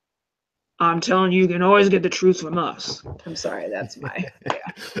 I'm telling you, you can always get the truth from us. I'm sorry, that's my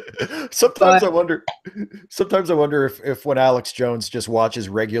Sometimes I wonder if when Alex Jones just watches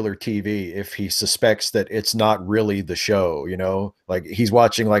regular TV, if he suspects that it's not really the show, like he's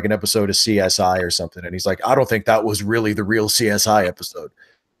watching like an episode of CSI or something, and he's like, I don't think that was really the real CSI episode,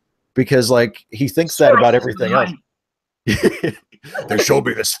 because like he thinks that about everything else. They showed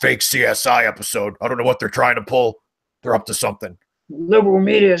me this fake CSI episode. I don't know what they're trying to pull. They're up to something. Liberal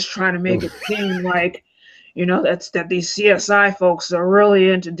media is trying to make it seem like that these CSI folks are really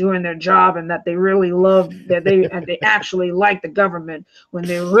into doing their job, and that they really love that they actually like the government, when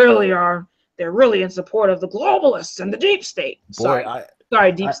they're really in support of the globalists and the deep state. Sorry,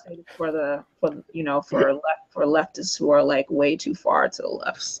 deep state for leftists who are like way too far to the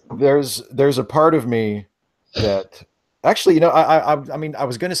left. There's a part of me that actually, I mean, I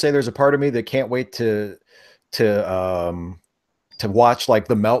was going to say there's a part of me that can't wait to watch like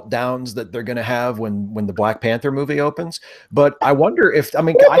the meltdowns that they're going to have when the Black Panther movie opens. But I wonder if, I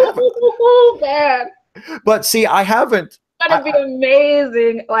mean, I haven't, but see, I haven't. It's gonna be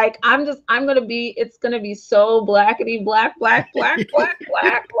amazing. Like it's gonna be so blackety black. Like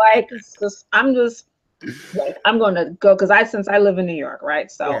it's just, I'm gonna go, since I live in New York, right?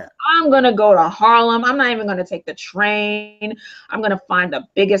 So yeah. I'm gonna go to Harlem. I'm not even gonna take the train. I'm gonna find the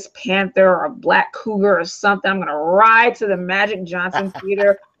biggest panther or black cougar or something. I'm gonna ride to the Magic Johnson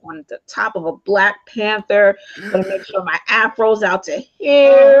Theater on the top of a black panther. I'm gonna make sure my afro's out to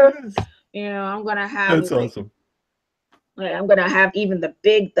here. I'm gonna have. That's awesome. I'm gonna have even the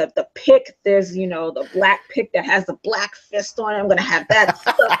pick. There's the black pick that has the black fist on it. I'm gonna have that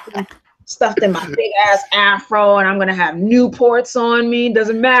stuffed in my big ass afro, and I'm gonna have Newports on me.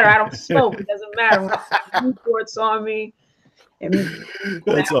 Doesn't matter. I don't smoke. It doesn't matter. Newports on me, and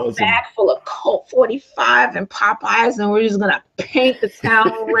that's awesome. A bag full of Colt 45 and Popeyes, and we're just gonna paint the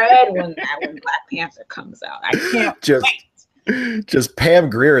town red when Black Panther comes out. I can't wait. Just Pam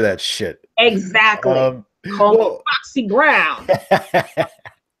Grier that shit. Exactly. Call me Foxy Brown.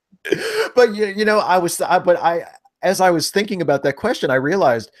 But as I was thinking about that question, I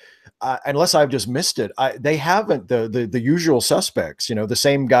realized, unless I've just missed it, they haven't the usual suspects. You know, the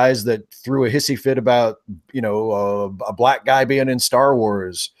same guys that threw a hissy fit about, you know, a black guy being in Star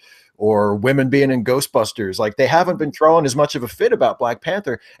Wars or women being in Ghostbusters. Like, they haven't been throwing as much of a fit about Black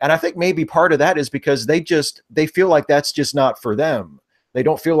Panther, and I think maybe part of that is because they feel like that's just not for them. They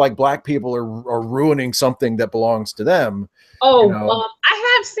don't feel like black people are ruining something that belongs to them. You Oh, know?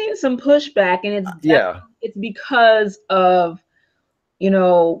 I have seen some pushback, and Yeah. it's because of, you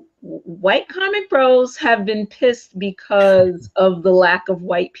know, white comic bros have been pissed because of the lack of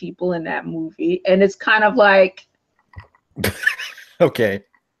white people in that movie, and it's kind of like, Okay.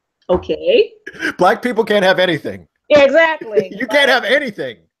 okay, Black people can't have anything. yeah, exactly. You can't have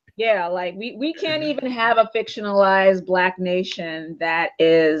anything. Yeah, like we can't even have a fictionalized black nation that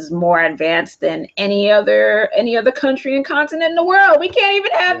is more advanced than any other country and continent in the world. We can't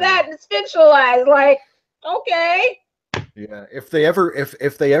even have that, and it's fictionalized. Like, okay. Yeah, if they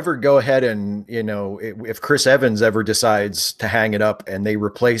ever go ahead and, you know, if Chris Evans ever decides to hang it up and they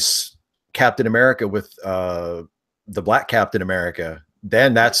replace Captain America with the black Captain America,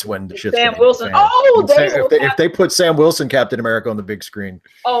 then that's when the shit's Sam gonna Wilson. hit the fan. Oh, If they put Sam Wilson Captain America on the big screen,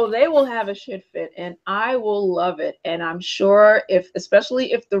 oh, they will have a shit fit, and I will love it. And I'm sure,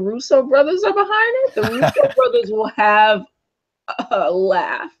 especially if the Russo brothers are behind it, the Russo brothers will have a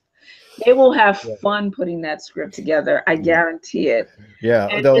laugh. They will have fun putting that script together. I guarantee it. Yeah,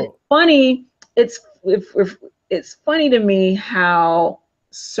 And though. it's funny. It's funny to me how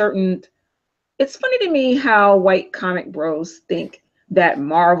It's funny to me how white comic bros think that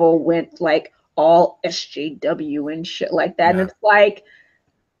Marvel went like all SJW and shit like that. Yeah. And it's like,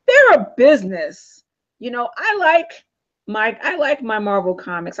 they're a business. You know, I like my Marvel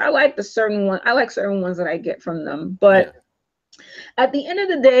comics. I like certain ones that I get from them. But at the end of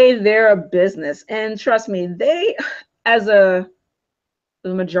the day, they're a business. And trust me, as the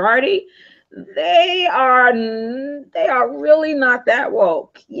majority, they are really not that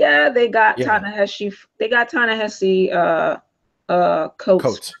woke. Yeah, they got Ta-Nehisi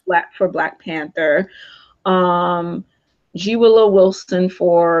coats for Black Panther. G. Willow Wilson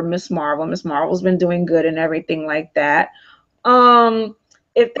for Miss Marvel. Miss Marvel's been doing good and everything like that.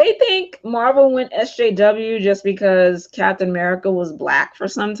 If they think Marvel went SJW just because Captain America was black for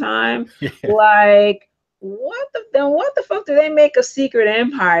some time, like, what the fuck did they make a Secret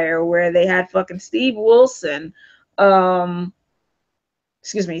Empire where they had fucking Steve Wilson,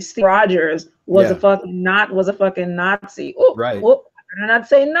 Steve Rogers was a fucking Nazi. Oh, right. I did not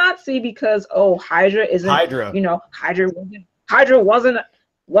say Nazi because Hydra isn't Hydra. You know, Hydra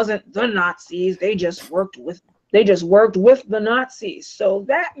wasn't the Nazis. They just worked with the Nazis. So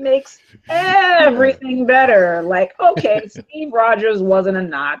that makes everything better. Like, okay, Steve Rogers wasn't a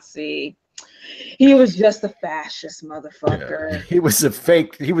Nazi. He was just a fascist motherfucker. Yeah. He was the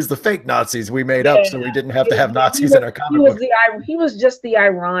fake Nazis we made up, so we didn't have to have Nazis in our comic book. He was just the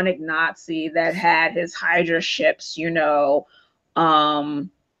ironic Nazi that had his Hydra ships, you know,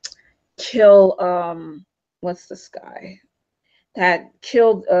 kill what's this guy that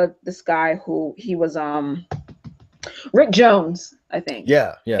killed this guy who he was Rick Jones, I think.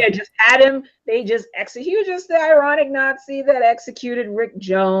 Yeah. Just had him. He was just the ironic Nazi that executed Rick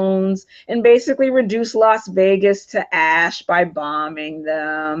Jones and basically reduced Las Vegas to ash by bombing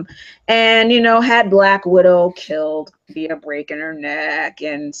them, and, you know, had Black Widow killed via breaking her neck,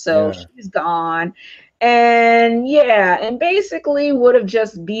 and so she's gone. And and basically would have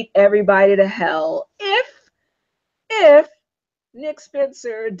just beat everybody to hell if Nick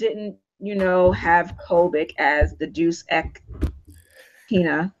Spencer didn't, you know, have Kobik as the Deus Ex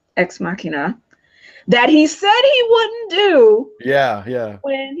Machina that he said he wouldn't do. Yeah.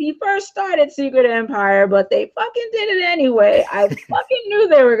 When he first started Secret Empire, but they fucking did it anyway. I fucking knew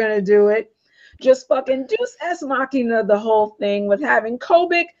they were gonna do it. Just fucking Deus Ex Machina the whole thing with having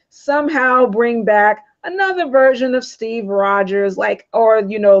Kobik somehow bring back another version of Steve Rogers, like, or,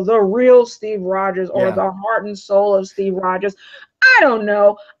 you know, the real Steve Rogers, or the heart and soul of Steve Rogers. I don't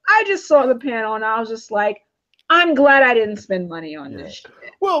know. I just saw the panel and I was just like, I'm glad I didn't spend money on this shit.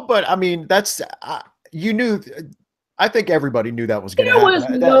 Well, but I mean, that's you knew. I think everybody knew that was going to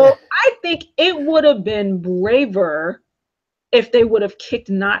happen. I think it would have been braver if they would have kicked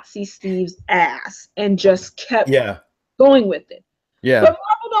Nazi Steve's ass and just kept going with it. Yeah. But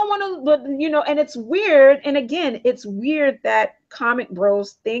Marvel don't want to, but, you know, and it's weird. And again, it's weird that comic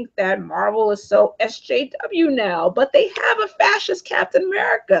bros think that Marvel is so SJW now, but they have a fascist Captain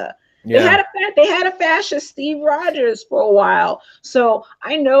America. Yeah. They had a fascist Steve Rogers for a while. So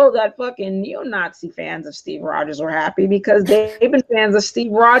I know that fucking neo-Nazi fans of Steve Rogers were happy because they've been fans of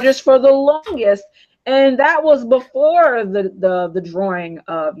Steve Rogers for the longest. And that was before the drawing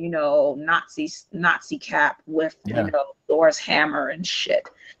of, you know, Nazi cap with, you Yeah. know, Thor's hammer and shit,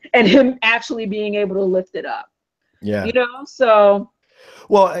 and him actually being able to lift it up, Yeah. you know. So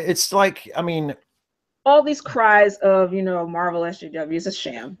Well, it's like, I mean, all these cries of, you know, Marvel SJW is a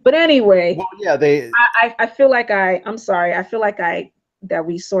sham. But anyway, well, yeah, they, I feel like I'm sorry, I feel like that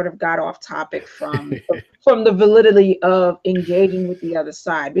we sort of got off topic from the validity of engaging with the other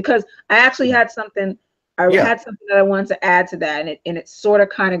side, because I actually had something yeah. that I wanted to add to that, and it sort of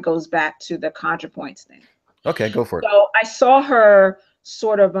kind of goes back to the ContraPoints thing. Okay, go for it. So I saw her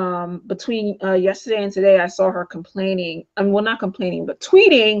sort of between yesterday and today. I saw her complaining, well, not complaining, but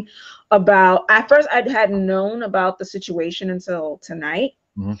tweeting about. At first, I hadn't known about the situation until tonight,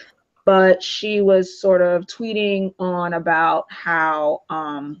 Mhm. but she was sort of tweeting on about how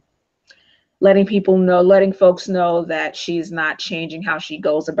letting folks know that she's not changing how she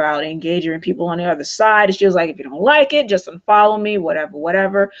goes about engaging people on the other side. She was like, if you don't like it, just unfollow me, whatever,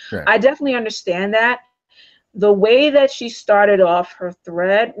 whatever. Right. I definitely understand that. The way that she started off her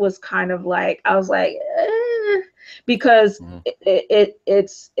thread was kind of like, I was like, because Mhm.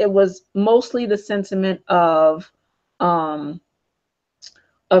 it was mostly the sentiment um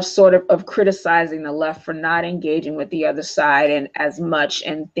of sort of criticizing the left for not engaging with the other side and as much,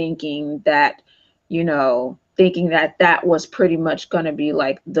 and thinking that, you know, thinking that that was pretty much going to be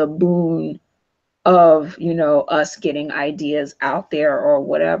like the boon of, you know, us getting ideas out there or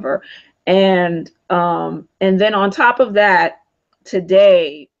whatever. And then on top of that,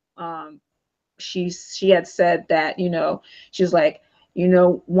 today, she had said that, you know, she's like, you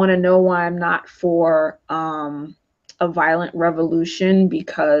know, want to know why I'm not for a violent revolution,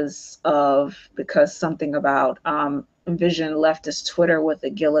 because something about envision leftist Twitter with a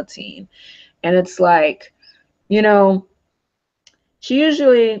guillotine. And it's like, you know, she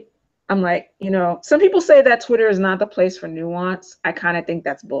usually, I'm like, you know, some people say that Twitter is not the place for nuance. I kind of think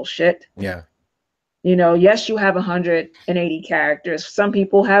that's bullshit. Yeah. You know, yes, you have 180 characters. Some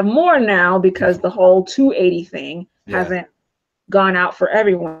people have more now because the whole 280 thing Yeah. hasn't gone out for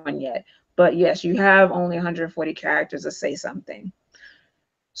everyone yet. But yes, you have only 140 characters to say something.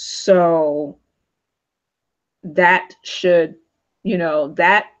 So that should, you know,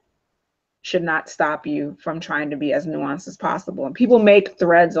 that should not stop you from trying to be as nuanced as possible. And people make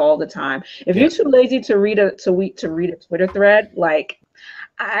threads all the time. If Yeah. you're too lazy to read a Twitter thread, like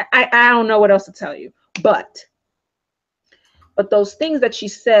I don't know what else to tell you. But those things that she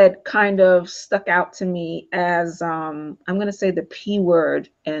said kind of stuck out to me as I'm gonna say the P word,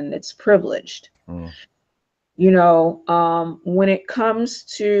 and it's privileged. Mm. You know, when it comes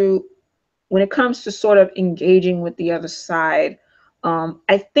to sort of engaging with the other side,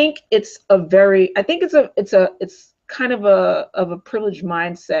 I think it's kind of a privileged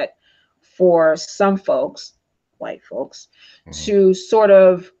mindset for some folks, white folks, Mhm. to sort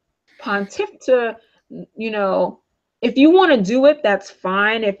of to, you know, if you want to do it, that's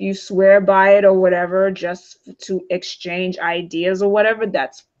fine. If you swear by it or whatever, just to exchange ideas or whatever,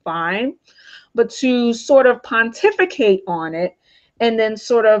 that's fine. But to sort of pontificate on it and then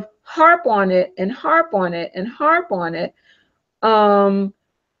sort of harp on it and harp on it and harp on it, um,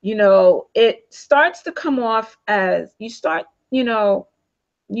 you know, it starts to come off as you know,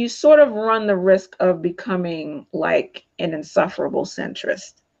 you sort of run the risk of becoming like an insufferable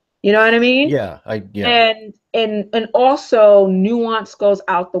centrist. You know what I mean? Yeah. Yeah. And also nuance goes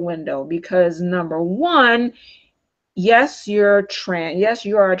out the window, because number one, yes, yes,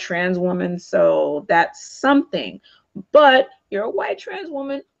 you are a trans woman, so that's something. But you're a white trans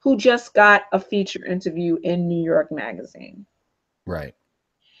woman who just got a feature interview in New York Magazine. Right.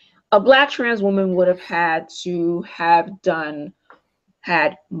 A black trans woman would have had to have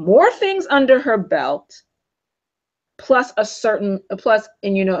had more things under her belt, plus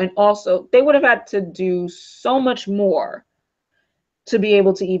and you know, and also they would have had to do so much more to be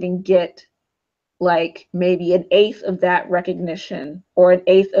able to even get like maybe an eighth of that recognition or an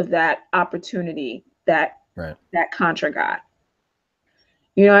eighth of that opportunity Right. that Contra got.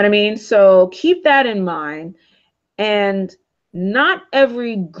 You know what I mean? So keep that in mind. And not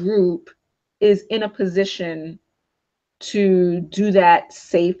every group is in a position to do that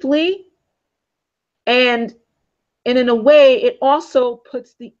safely. And in a way, it also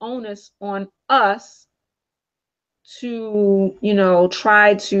puts the onus on us to, you know,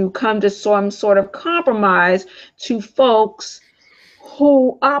 try to come to some sort of compromise to folks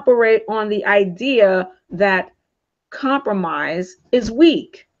who operate on the idea that compromise is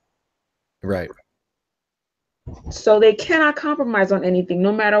weak. Right. So they cannot compromise on anything,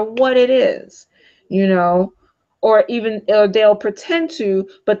 no matter what it is, you know. or even they'll pretend to,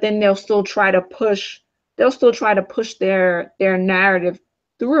 but then they'll still try to push their narrative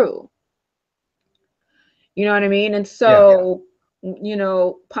through. You know what I mean? And Yeah. so, you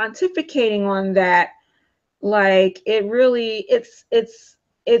know, pontificating on that, like, it really, it's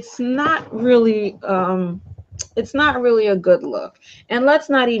not really it's not really a good look. And let's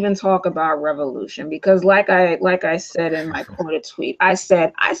not even talk about revolution, because like I said in my quoted tweet, I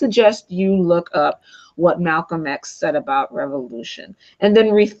said, I suggest you look up what Malcolm X said about revolution and then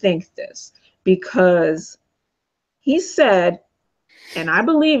rethink this, because he said, and I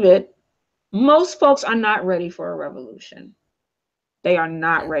believe it, most folks are not ready for a revolution. They are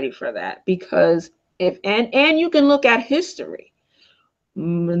not ready for that, because if and you can look at history.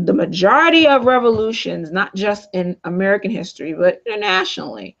 The majority of revolutions, not just in American history, but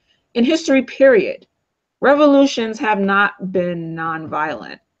internationally, in history, period, revolutions have not been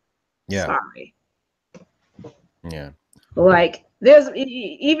nonviolent. Yeah. Sorry. Yeah. Like, there's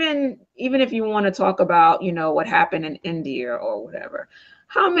even if you want to talk about, you know, what happened in India or whatever,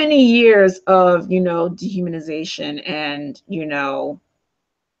 how many years of, you know, dehumanization and, you know,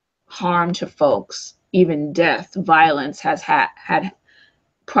 harm to folks, even death, violence has had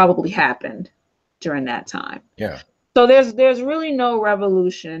probably happened during that time. Yeah. So there's really no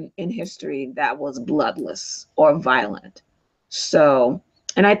revolution in history that was bloodless or violent. So,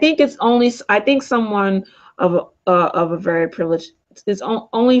 and I think it's only, I think someone of a very privileged, it's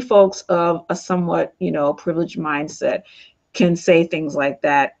only folks of a somewhat, you know, privileged mindset can say things like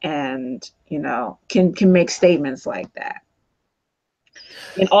that, and, you know, can make statements like that.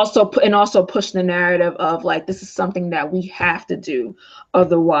 And also push the narrative of, like, this is something that we have to do,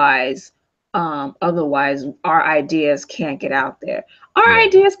 otherwise otherwise our ideas can't get out there. Our Yeah.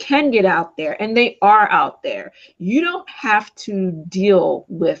 ideas can get out there, and they are out there. You don't have to deal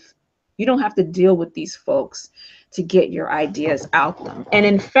with these folks to get your ideas out them. And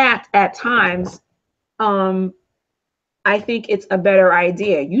in fact, at times, um I think it's a better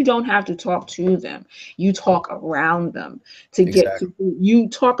idea. You don't have to talk to them. You talk around them to get Exactly. to, you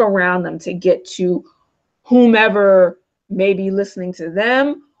talk around them to get to whomever may be listening to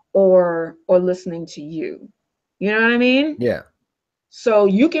them, or listening to you. You know what I mean? Yeah. So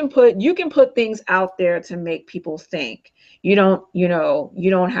you can put things out there to make people think. You don't, you know,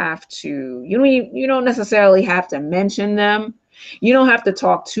 you don't have to, you don't necessarily have to mention them. You don't have to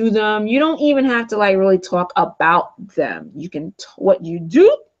talk to them. You don't even have to, like, really talk about them. You can what you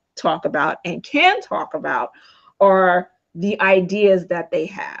do talk about and can talk about are the ideas that they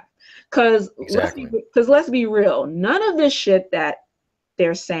have. Exactly. Let's be real. None of this shit that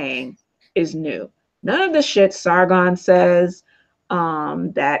they're saying is new. None of the shit Sargon says,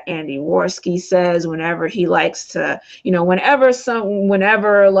 that Andy Worski says, whenever he likes to, you know,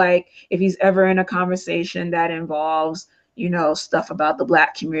 whenever, like, if he's ever in a conversation that involves, you know, stuff about the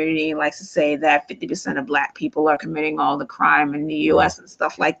Black community, he likes to say that 50% of Black people are committing all the crime in the US and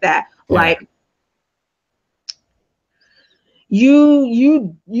stuff like that. Yeah. Like,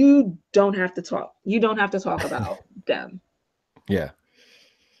 you don't have to talk. You don't have to talk about them. Yeah.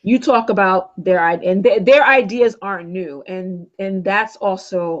 You talk about their ideas aren't new, and that's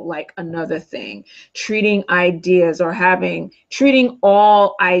also, like, another thing. Treating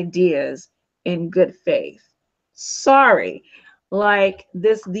all ideas in good faith. Sorry, like,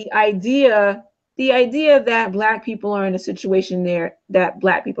 the idea that Black people are in a situation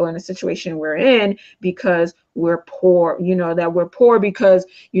we're in because we're poor, you know, that we're poor because,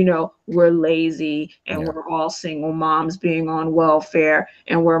 you know, we're lazy, and Yeah. we're all single moms being on welfare,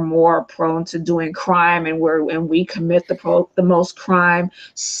 and we're more prone to doing crime, and we commit the most crime.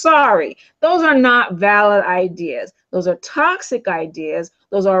 Sorry, those are not valid ideas. Those are toxic ideas.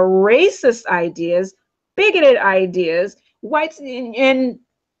 Those are racist ideas, bigoted ideas, whites, and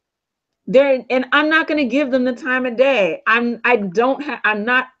I'm not going to give them the time of day. I'm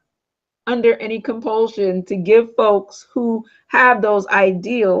not under any compulsion to give folks who have those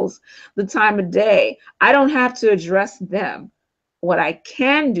ideals the time of day. I don't have to address them. What I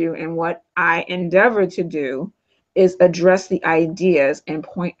can do, and what I endeavor to do, is address the ideas and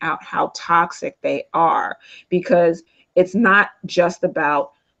point out how toxic they are, because it's not just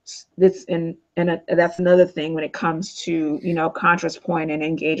about this. And that's another thing when it comes to, you know, contrast point and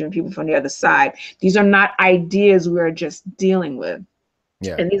engaging people from the other side. These are not ideas we're just dealing with.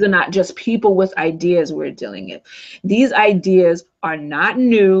 Yeah. And these are not just people with ideas we're dealing with. These ideas are not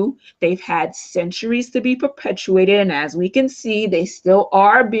new. They've had centuries to be perpetuated. And as we can see, they still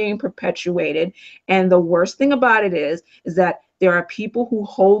are being perpetuated. And the worst thing about it is that there are people who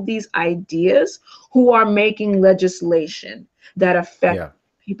hold these ideas who are making legislation that affect Yeah.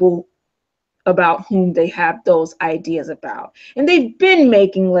 people about whom they have those ideas about. And they've been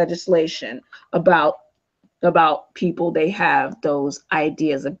making legislation about people they have those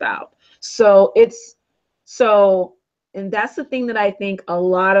ideas about. So and that's the thing that I think a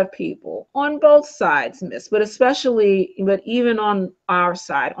lot of people on both sides miss, but even on our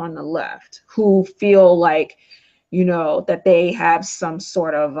side, on the left, who feel like, that they have some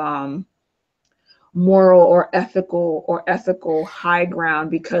sort of moral or ethical high ground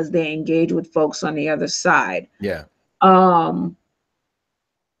because they engage with folks on the other side. Yeah.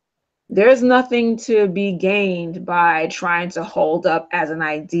 There's nothing to be gained by trying to hold up as an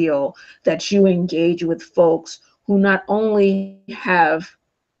ideal that you engage with folks who not only have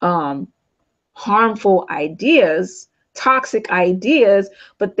harmful ideas, toxic ideas,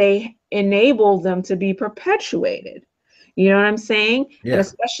 but they enable them to be perpetuated. You know what I'm saying? Yeah. And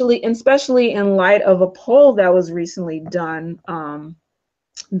especially in light of a poll that was recently done,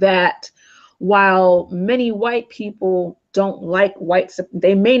 that while many white people don't like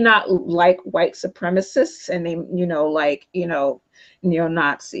they may not like white supremacists, and they,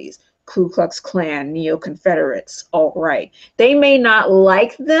 neo-Nazis, Ku Klux Klan, neo-Confederates, alt-right. They may not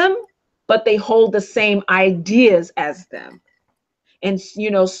like them, but they hold the same ideas as them. And,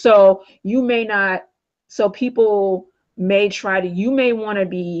 so people you may want to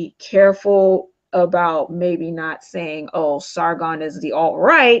be careful about maybe not saying, oh, Sargon is the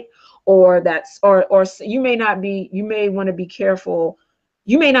alt-right, or you may want to be careful.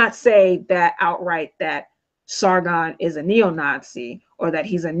 You may not say that outright, that Sargon is a neo-Nazi or that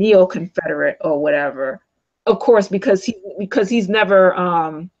he's a neo-Confederate or whatever. Of course, because he's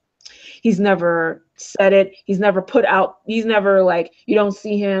never said it. He's never like, you don't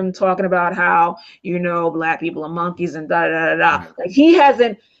see him talking about how, Black people are monkeys and da da da da. Like, he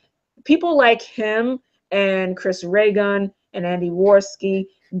hasn't. People like him and Chris Reagan and Andy Warski,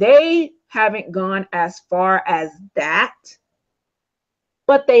 they haven't gone as far as that,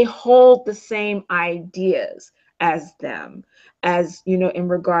 but they hold the same ideas as them, as, in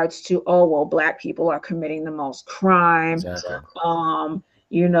regards to, oh, well, Black people are committing the most crime. Exactly. All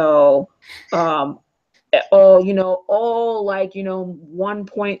like,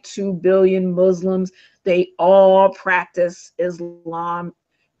 1.2 billion Muslims, they all practice Islam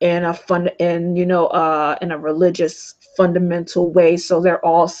in a religious fundamental way, so they're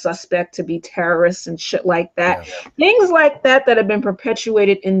all suspect to be terrorists and shit like that. Yeah. Things like that have been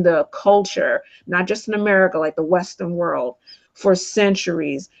perpetuated in the culture, not just in America, like the Western world, for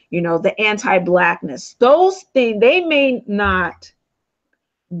centuries. The anti-Blackness, those things, they may not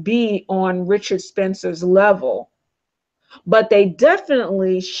be on Richard Spencer's level, but they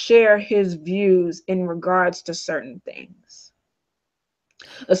definitely share his views in regards to certain things,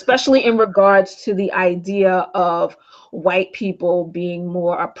 especially in regards to the idea of white people being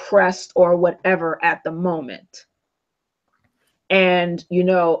more oppressed or whatever at the moment. And,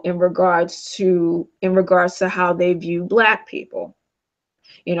 in regards to how they view Black people.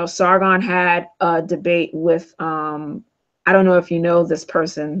 Sargon had a debate with, I don't know if you know this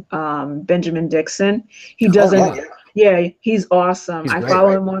person, Benjamin Dixon. He doesn't, yeah, he's awesome. I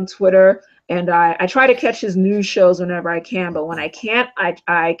follow him on Twitter, and I try to catch his news shows whenever I can, but when I can't,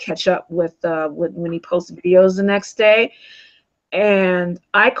 I catch up with when he posts videos the next day. And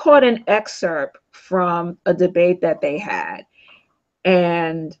I caught an excerpt from a debate that they had,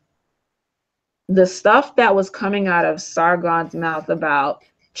 and the stuff that was coming out of Sargon's mouth about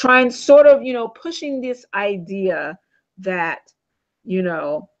trying, sort of, pushing this idea that,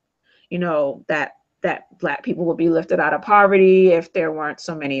 that Black people would be lifted out of poverty if there weren't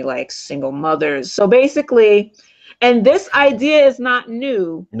so many like single mothers. So basically, and this idea is not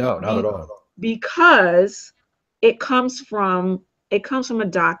new. No, not at all. Because it comes from a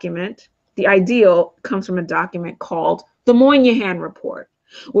document. The ideal comes from a document called the Moynihan Report,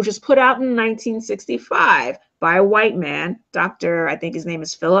 which was put out in 1965 by a white man, Dr. I think his name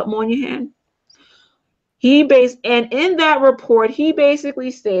is Philip Moynihan. And in that report, he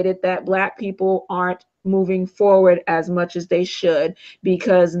basically stated that Black people aren't moving forward as much as they should,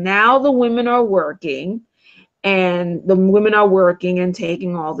 because now the women are working, and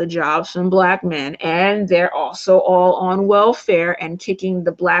taking all the jobs from Black men, and they're also all on welfare and kicking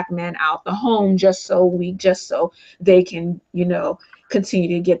the Black men out the home just so they can, continue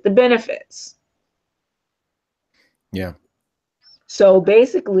to get the benefits. Yeah. So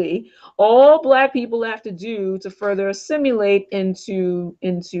basically, all Black people have to do to further assimilate into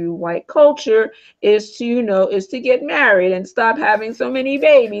white culture is to get married and stop having so many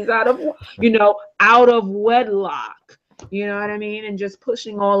babies out of wedlock. You know what I mean? And just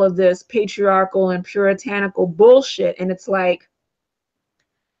pushing all of this patriarchal and puritanical bullshit. And it's like,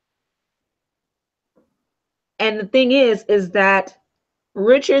 And the thing is that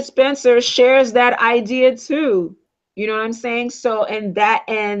Richard Spencer shares that idea too. You know what I'm saying? So, and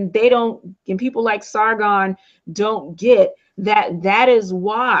they don't, and people like Sargon don't get that. That is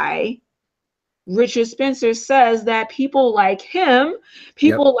why Richard Spencer says that people like him, Yep.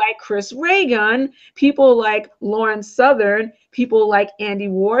 people like Chris Reagan, people like Lawrence Southern, people like Andy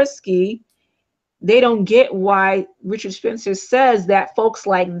Warski, they don't get why Richard Spencer says that folks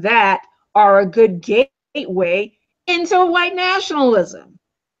like that are a good gateway into white nationalism,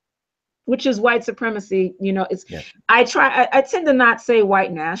 which is white supremacy. You know, it's, Yeah. I tend to not say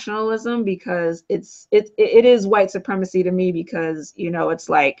white nationalism because it is white supremacy to me, because, you know, it's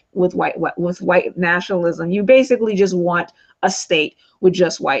like with white nationalism, you basically just want a state with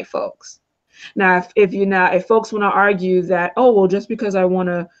just white folks. Now, if folks want to argue that, oh, well, just because I want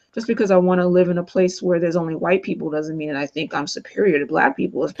to live in a place where there's only white people doesn't mean that I think I'm superior to black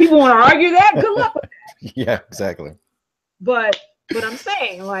people. If people want to argue that, good luck with that. Yeah, exactly. But I'm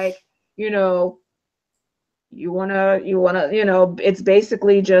saying, like, you know, you wanna, you know, it's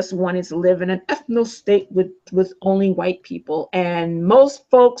basically just wanting to live in an ethno state with only white people. And most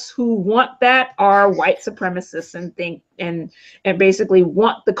folks who want that are white supremacists and think and basically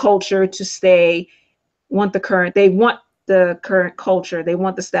want the culture to stay, they want the current culture, they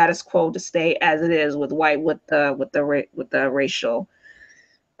want the status quo to stay as it is with the racial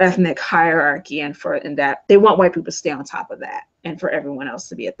ethnic hierarchy, and that they want white people to stay on top of that and for everyone else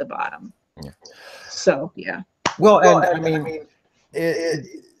to be at the bottom. Yeah. So yeah. Well, and I mean,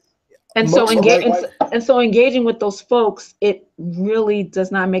 and so engaging with those folks, it really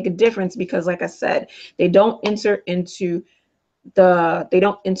does not make a difference, because, like I said, they don't enter into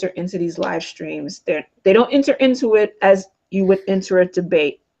these live streams. They don't enter into it as you would enter a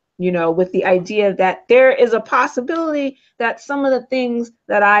debate, you know, with the idea that there is a possibility that some of the things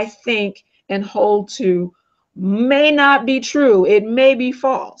that I think and hold to may not be true. It may be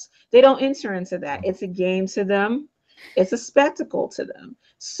false. They don't enter into that. It's a game to them. It's a spectacle to them.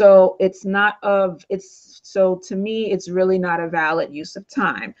 So so to me, it's really not a valid use of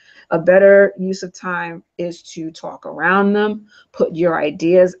time. A better use of time is to talk around them, put your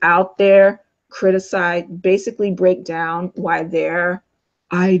ideas out there, criticize, basically break down why their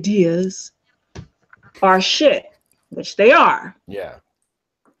ideas are shit, which they are. Yeah.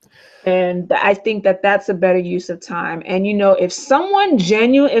 And I think that that's a better use of time. And, you know, if someone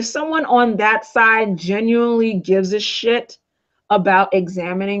on that side genuinely gives a shit about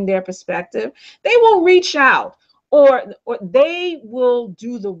examining their perspective, they will reach out, or they will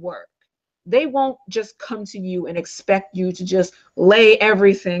do the work. They won't just come to you and expect you to just lay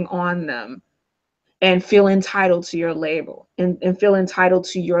everything on them and feel entitled to your labor and feel entitled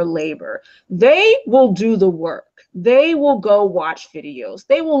to your labor. They will do the work. They will go watch videos.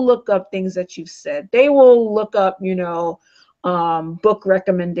 They will look up things that you've said. They will look up, you know, book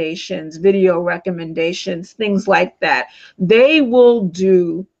recommendations, video recommendations, things like that. They will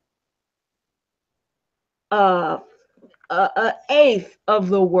do an eighth of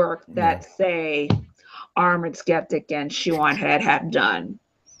the work that, say, Armored Skeptic and Siwan Head have done.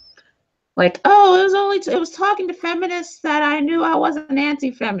 Like, oh, it was talking to feminists that I knew I wasn't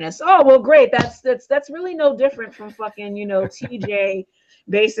anti-feminist. Oh, well, great. That's really no different from fucking, you know, TJ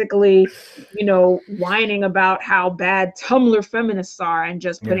basically, you know, whining about how bad Tumblr feminists are and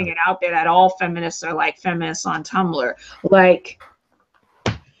just putting it out there that all feminists are like feminists on Tumblr. Like,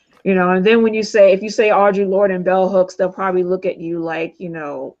 you know, and then if you say Audre Lorde and bell hooks, they'll probably look at you like, you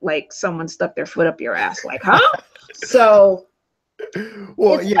know, like someone stuck their foot up your ass, like, huh? So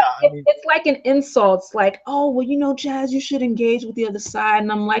well, it's like an insult. It's like, oh, well, you know, Jazz, you should engage with the other side.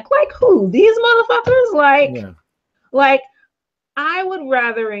 And I'm like who? These motherfuckers? Like I would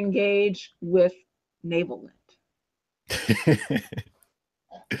rather engage with Navalent.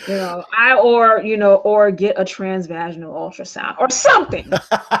 You know, or get a transvaginal ultrasound or something.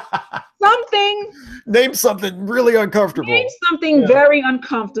 Name something really uncomfortable. Name something very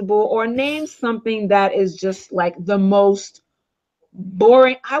uncomfortable, or name something that is just like the most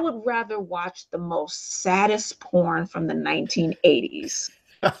boring. I would rather watch the most saddest porn from the 1980s.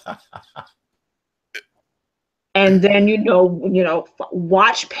 And then, you know,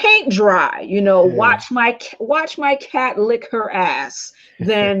 watch paint dry, you know, watch my cat lick her ass,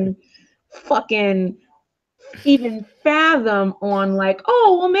 then fucking even fathom on like,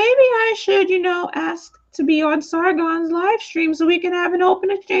 oh, well, maybe I should, you know, ask to be on Sargon's live stream so we can have an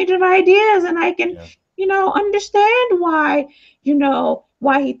open exchange of ideas, and I can, you know, understand why, you know,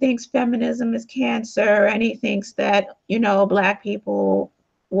 why he thinks feminism is cancer, and he thinks that, you know, Black people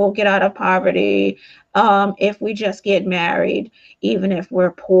we'll get out of poverty if we just get married, even if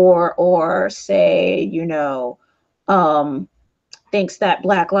we're poor, or say, thinks that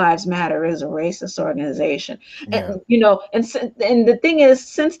Black Lives Matter is a racist organization. Yeah. And the thing is,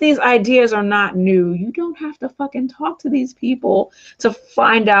 since these ideas are not new, you don't have to fucking talk to these people to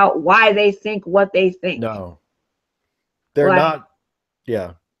find out why they think what they think. No, they're Like, not.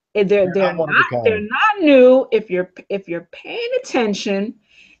 Yeah. they're Not one of a kind. not new if you're paying attention,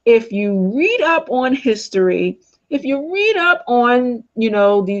 if you read up on history, if you read up on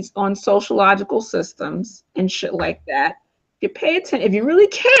these on sociological systems and shit like that. If you pay attention, if you really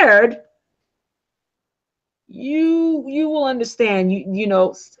cared, you will understand.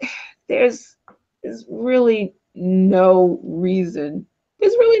 There's there's really no reason.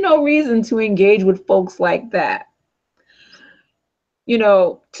 There's really no reason to engage with folks like that.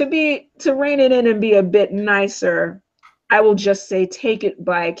 To rein it in and be a bit nicer, I will just say take it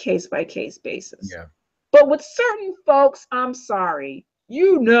by case basis. Yeah. But with certain folks, I'm sorry,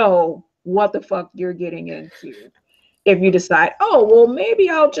 what the fuck you're getting into. If you decide, oh, well, maybe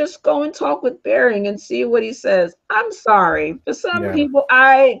I'll just go and talk with Bering and see what he says. I'm sorry. For some Yeah. people,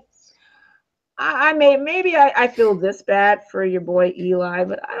 maybe I feel this bad for your boy Eli,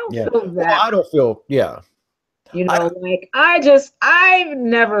 but I don't Yeah. feel Well, that. I don't feel. Yeah. I've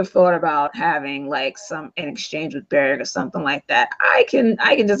never thought about having like an exchange with Bering or something like that. I can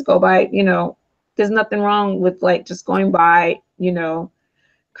just go by, there's nothing wrong with like just going by,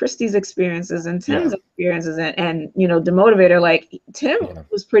 Christy's experiences and Tim's Yeah. experiences and Demotivator. Like Tim Yeah.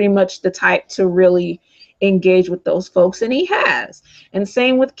 was pretty much the type to really engage with those folks, and he has. And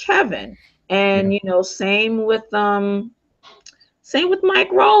same with Kevin. And Yeah. same with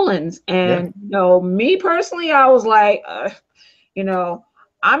Mike Rollins. Yeah. And me personally, I was like, I'm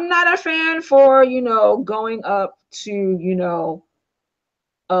not a fan for going up to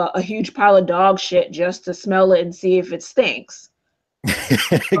a huge pile of dog shit just to smell it and see if it stinks.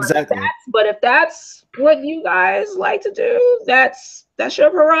 Exactly. But if that's what you guys like to do, that's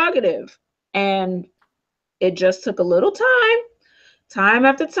your prerogative. And it just took a little time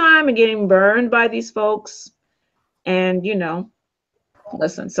after time, and getting burned by these folks. And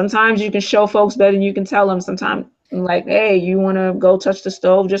listen, sometimes you can show folks better than you can tell them. Sometimes, like, hey, you want to go touch the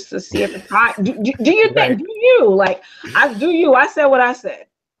stove just to see if it's hot? Do you Right. think? Do you like? I do you? I said what I said.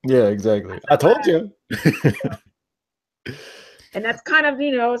 Yeah, exactly. I told you. And that's kind of,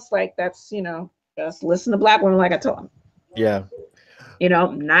 it's like, that's, just listen to Black women, like I told them. Yeah.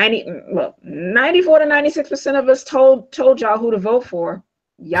 94 to 96% of us told y'all who to vote for.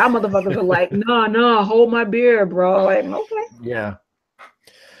 Y'all motherfuckers are like, no, hold my beer, bro. Like, okay. Yeah.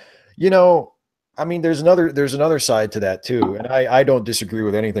 I mean, there's another side to that too. And I don't disagree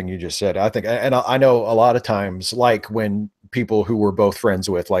with anything you just said. I think, and I know a lot of times, like when people who we're both friends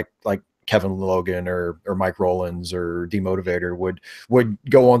with, like Kevin Logan or Mike Rollins or Demotivator would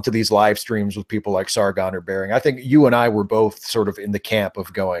go onto these live streams with people like Sargon or Bering. I think you and I were both sort of in the camp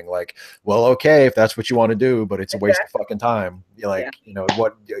of going like, well, okay, if that's what you want to do, but it's a waste of fucking time.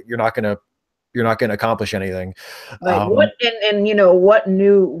 What you're not going to accomplish anything. Like what what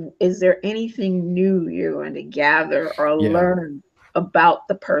new, is there anything new you're going to gather or learn about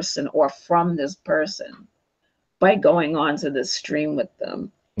the person or from this person by going on to this stream with them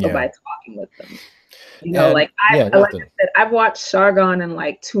or by talking with them? Like I said, I've watched Sargon in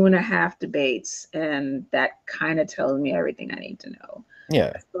like 2.5 debates, and that kind of tells me everything I need to know.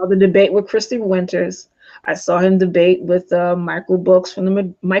 Yeah. I saw the debate with Christy Winters. I saw him debate with Michael Brooks from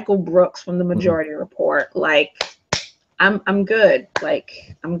the Majority Report. Like, I'm good.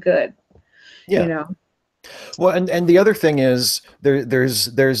 Like, I'm good. Yeah. Well, and the other thing is there's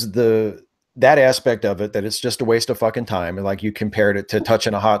that aspect of it, that it's just a waste of fucking time. And like you compared it to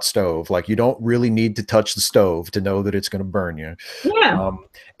touching a hot stove. Like you don't really need to touch the stove to know that it's going to burn you. Yeah.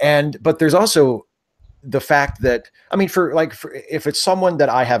 But there's also the fact that, I mean, if it's someone that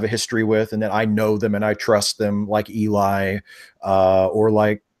I have a history with and that I know them and I trust them, like Eli, or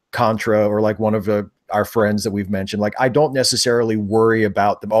like Contra, or like one of our friends that we've mentioned, like I don't necessarily worry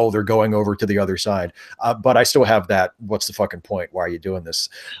about them. Oh, they're going over to the other side. But I still have that, what's the fucking point? Why are you doing this?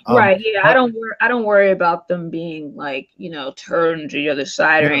 Right. Yeah. I don't worry about them being like, turned to the other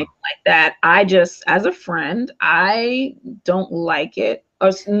side or anything like that. I just, as a friend, I don't like it,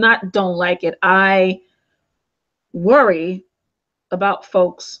 or not don't like it. I worry about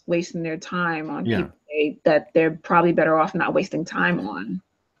folks wasting their time on people that they're probably better off not wasting time on.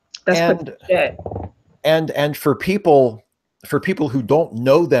 That's pretty shit. And for people who don't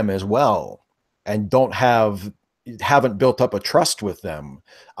know them as well and haven't built up a trust with them,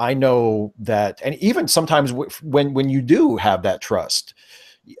 I know that, and even sometimes when you do have that trust,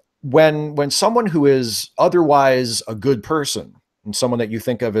 when someone who is otherwise a good person, and someone that you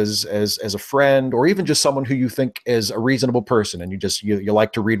think of as a friend, or even just someone who you think is a reasonable person, and you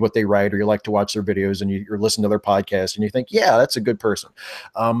like to read what they write, or you like to watch their videos, and you listen to their podcast, and you think, yeah, that's a good person,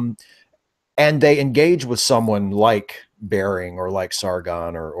 and they engage with someone like Bering or like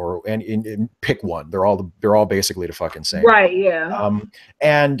Sargon, and pick one. They're all basically the fucking same. Right. Yeah.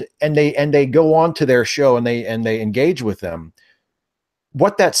 And they go on to their show, and they engage with them.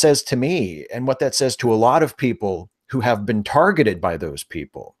 What that says to me, and what that says to a lot of people who have been targeted by those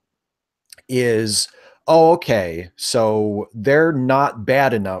people, is, oh, okay, so they're not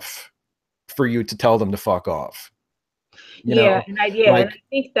bad enough for you to tell them to fuck off. Yeah, and I like,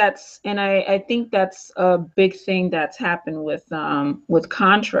 think that's a big thing that's happened with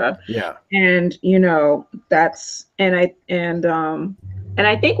Contra. yeah, And that's and I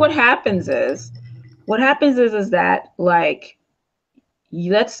think what happens is that, like,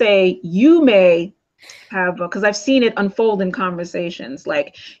 let's say you may have, because I've seen it unfold in conversations,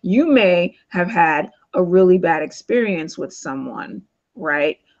 like you may have had a really bad experience with someone,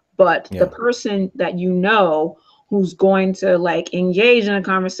 right? But the yeah, person that who's going to like engage in a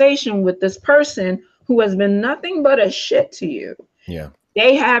conversation with this person who has been nothing but a shit to you, yeah,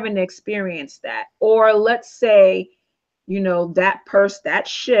 they haven't experienced that. Or let's say, that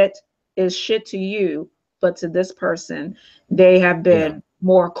shit is shit to you, but to this person, they have yeah, been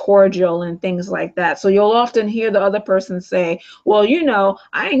more cordial and things like that. So you'll often hear the other person say, well,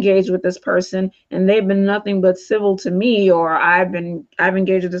 I engaged with this person and they've been nothing but civil to me, or I've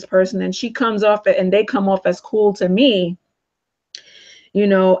engaged with this person and they come off as cool to me,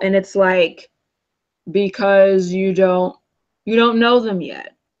 and it's like, because you don't know them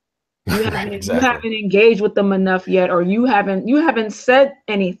yet. right, You exactly. haven't engaged with them enough yet, or you haven't said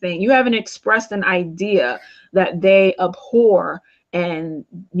anything. You haven't expressed an idea that they abhor, and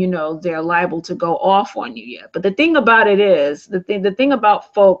they're liable to go off on you yet. But the thing about it is, the thing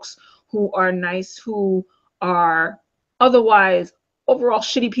about folks who are nice, who are otherwise overall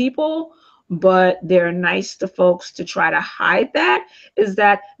shitty people, but they're nice to folks to try to hide that, is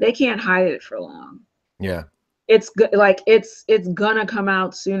that they can't hide it for long. Yeah, It's gonna come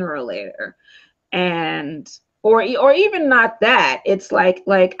out sooner or later. And or even not that, it's like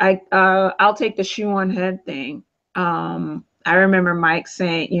I'll take the shoe on head thing. I remember Mike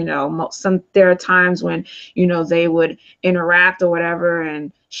saying, there are times when they would interact or whatever,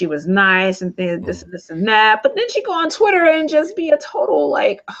 and she was nice and this and that, but then she go on Twitter and just be a total,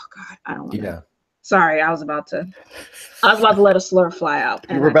 like, oh god, I don't want to. yeah. Sorry, I was about to let a slur fly out,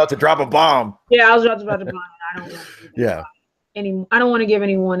 You and were about to drop a bomb. I was about to buy it. I don't want to give Yeah, I don't want to give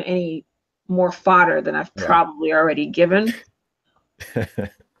anyone any more fodder than I've yeah, probably already given.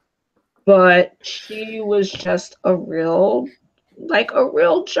 But she was just a real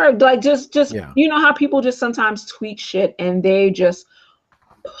jerk. Like, just yeah, how people just sometimes tweet shit and they just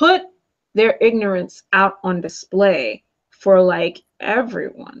put their ignorance out on display for like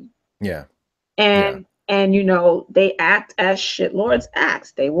everyone. yeah, yeah, And they act as shitlords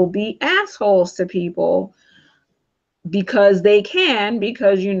act. They will be assholes to people because they can,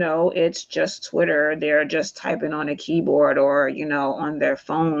 because it's just Twitter. They're just typing on a keyboard, or on their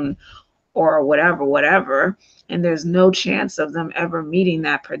phone, or whatever, and there's no chance of them ever meeting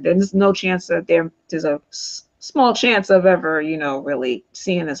that person. There's no chance that there's a small chance of ever really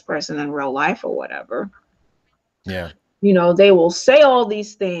seeing this person in real life or whatever. yeah, They will say all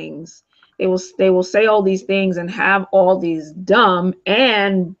these things. They will say all these things and have all these dumb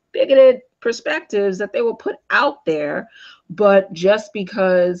and bigoted perspectives that they will put out there, but just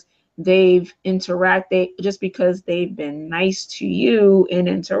because just because they've been nice to you in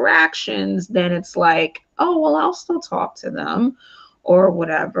interactions, then it's like, oh well, I'll still talk to them or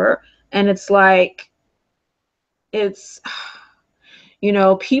whatever. And it's like, it's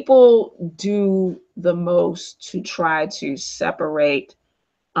people do the most to try to separate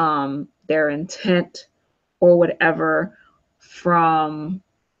their intent or whatever from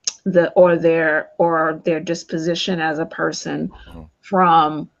their disposition as a person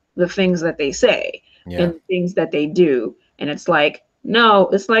from the things that they say yeah, and things that they do. And it's like, no,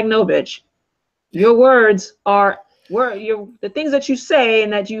 bitch. Your words are the things that you say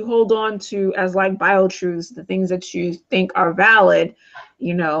and that you hold on to as like bio truths, the things that you think are valid,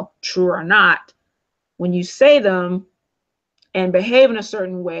 true or not. When you say them and behave in a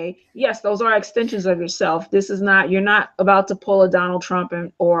certain way, yes, those are extensions of yourself. You're not about to pull a Donald Trump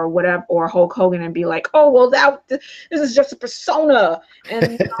or whatever, or Hulk Hogan, and be like, oh well, this is just a persona,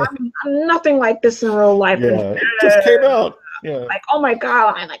 and I'm nothing like this in real life. yeah. It just came out. Yeah. Like, oh my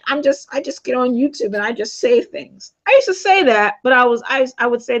God, I just get on YouTube and I just say things. I used to say that, but I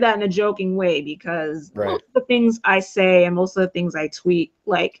would say that in a joking way, because Right. most of the things I say and most of the things I tweet,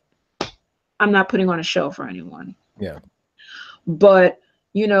 like, I'm not putting on a show for anyone. Yeah. But,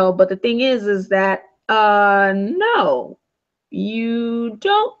 but the thing is that, no, you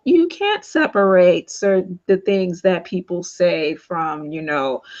can't separate the things that people say from,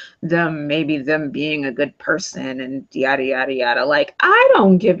 them being a good person and yada, yada, yada. Like, I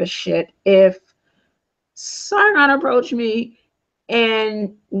don't give a shit if Sargon approached me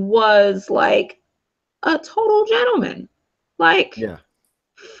and was like a total gentleman. Like, Yeah.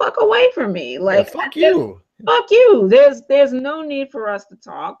 fuck away from me. Yeah. Like, Fuck you. fuck you. There's no need for us to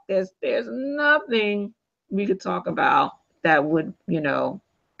talk. There's nothing we could talk about that would,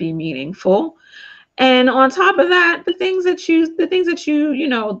 be meaningful. And on top of that, the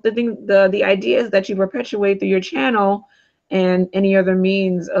ideas that you perpetuate through your channel and any other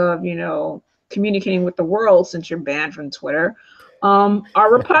means of, communicating with the world, since you're banned from Twitter,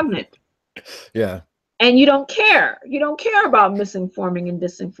 are repugnant. Yeah. And you don't care. You don't care about misinforming and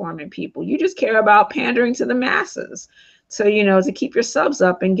disinforming people. You just care about pandering to the masses. So, to keep your subs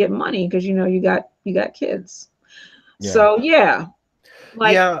up and get money, because you got kids. Yeah. So yeah.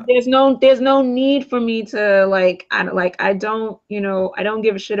 Like, Yeah. there's no need for me to I don't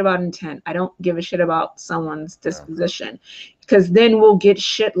give a shit about intent. I don't give a shit about someone's disposition, because then we'll get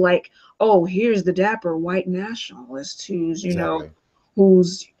shit like, oh, here's the dapper white nationalist who's Exactly.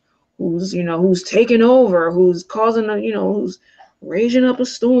 who's taking over, who's causing who's raging up a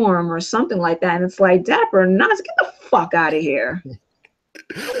storm or something like that. And it's like, dapper Nazi, get the fuck out of here.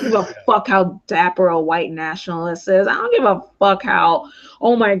 I don't give a fuck how dapper a white nationalist is. I don't give a fuck how,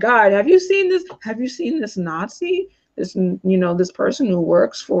 oh my God, have you seen this? Have you seen this Nazi? This person who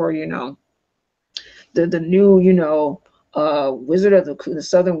works for, the new, wizard of the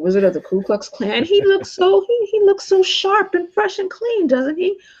Southern Wizard of the Ku Klux Klan. He looks so sharp and fresh and clean, doesn't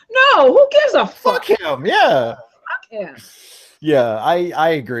he? No, who gives a fuck? Fuck him. Yeah. Fuck him. Yeah. I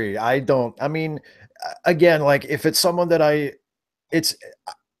agree. I mean, again, like, if it's someone that I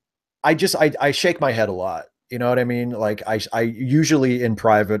shake my head a lot. You know what I mean? Like, I usually in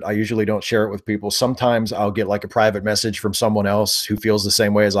private, I usually don't share it with people. Sometimes I'll get like a private message from someone else who feels the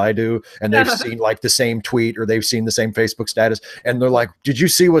same way as I do. And they've seen like the same tweet, or they've seen the same Facebook status. And they're like, did you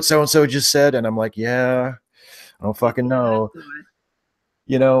see what so-and-so just said? And I'm like, yeah, I don't fucking know.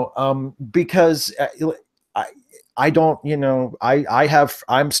 Because I don't,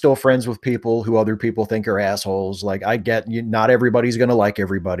 I'm still friends with people who other people think are assholes. Like, I get not everybody's going to like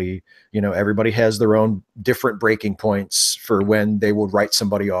everybody. Everybody has their own different breaking points for when they would write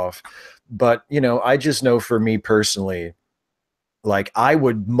somebody off. But, I just know, for me personally, like, I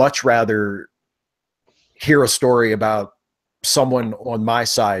would much rather hear a story about someone on my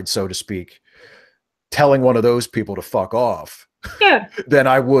side, so to speak, telling one of those people to fuck off. Yeah. Than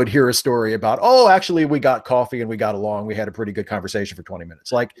I would hear a story about, oh, actually, we got coffee and we got along. We had a pretty good conversation for 20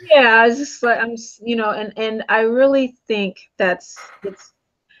 minutes. Like, yeah, it's just like, and I really think it's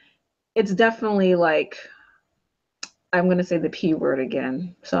definitely like, I'm gonna say the P word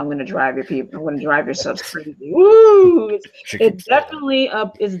again. So I'm gonna drive yourselves crazy. Woo! It's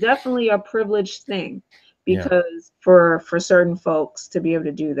definitely a privileged thing, because for certain folks to be able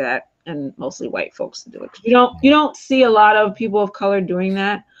to do that, and mostly white folks to do it. You don't see a lot of people of color doing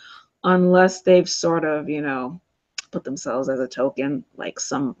that, unless they've sort of, put themselves as a token, like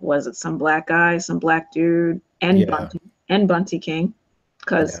some black guy, some black dude, and Bunty King,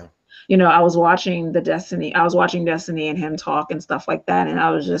 because I was watching Destiny and him talk and stuff like that, and it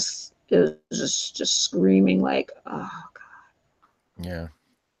was just screaming like, oh God. Yeah.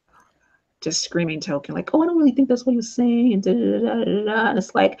 Just screaming token, like, oh, I don't really think that's what he was saying, and and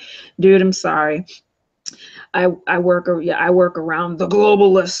it's like, dude, I'm sorry. I work around the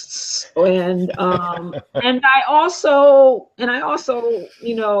globalists, and I also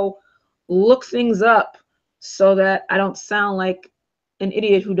look things up so that I don't sound like an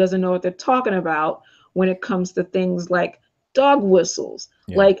idiot who doesn't know what they're talking about when it comes to things like dog whistles.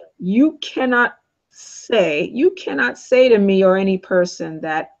 Like, you cannot say to me or any person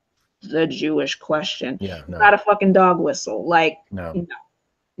that the Jewish question not a fucking dog whistle. Like, no.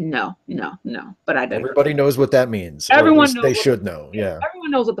 But everybody knows what that means. Everyone knows they should know. Yeah. Everyone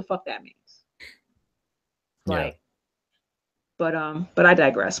knows what the fuck that means. Like, but I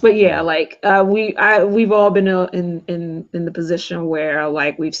digress. But yeah, like, we've all been in the position where,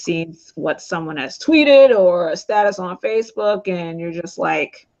 like, we've seen what someone has tweeted or a status on Facebook, and you're just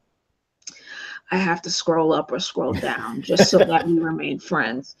like, I have to scroll up or scroll down just so that we remain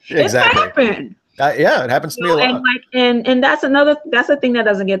friends. Exactly. It's happened. Yeah, it happens to me a And lot. like, and that's the thing that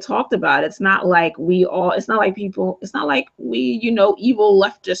doesn't get talked about. It's not like it's not like people, it's not like we, evil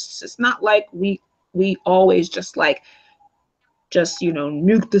leftists. It's not like we always just like,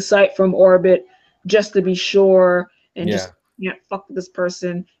 nuke the site from orbit just to be sure, and Yeah. just fuck this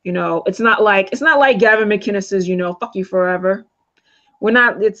person. It's not like Gavin McInnes says, fuck you forever. We're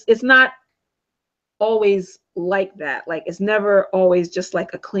not, it's not always like that. Like, it's never always just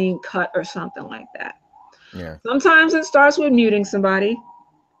like a clean cut or something like that. Yeah. Sometimes it starts with muting somebody.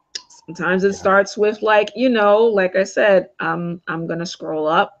 Sometimes it Yeah. starts with like, like I said, I'm gonna scroll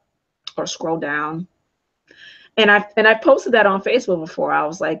up or scroll down. And I posted that on Facebook before. I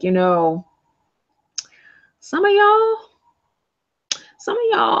was like, some of y'all, some of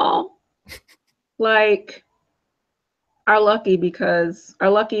y'all like are lucky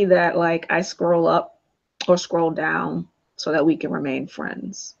that like I scroll up or scroll down so that we can remain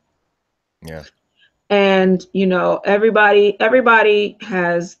friends. Yeah. And everybody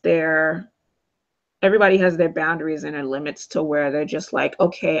has their boundaries and their limits to where they're just like,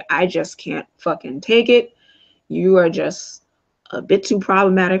 okay, I just can't fucking take it. You are just a bit too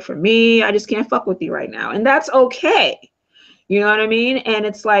problematic for me. I just can't fuck with you right now. And that's okay. You know what I mean? And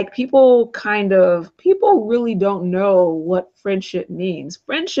it's like people really don't know what friendship means.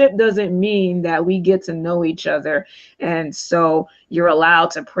 Friendship doesn't mean that we get to know each other. And so you're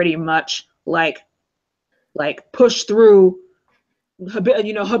allowed to pretty much like push through,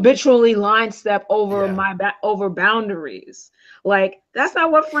 habitually line step over Yeah. over boundaries. Like, that's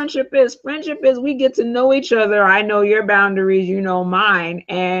not what friendship is. Friendship is we get to know each other. I know your boundaries, you know mine.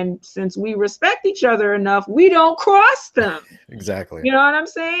 And since we respect each other enough, we don't cross them. Exactly. You know what I'm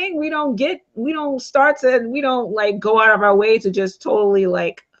saying? We don't like go out of our way to just totally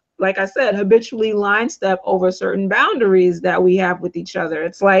like I said, habitually line step over certain boundaries that we have with each other.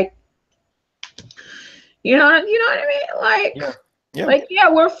 It's like, you know what I mean? Yeah. Yeah. Like, yeah,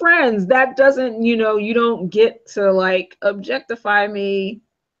 we're friends. That doesn't, you don't get to like objectify me.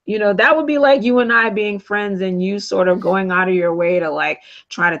 That would be like you and I being friends and you sort of going out of your way to like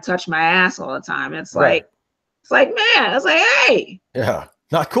try to touch my ass all the time. Right. It's like, man, it's like, hey, Yeah.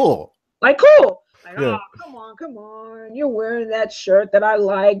 Not cool. like, cool. Like, Yeah. oh, come on. You're wearing that shirt that I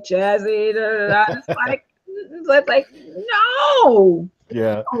like, jazzy. Da, da, da. It's like, no.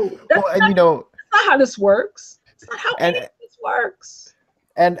 Yeah. No, Well, and that's not how this works. It's not how any and of this works.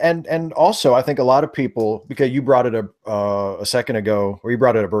 and also I think a lot of people, because you brought it up a second ago, or you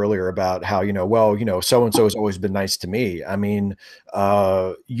brought it up earlier about how, well, so and so has always been nice to me. I mean,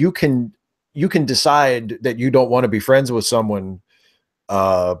 you can decide that you don't want to be friends with someone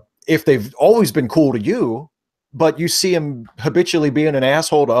if they've always been cool to you, but you see them habitually being an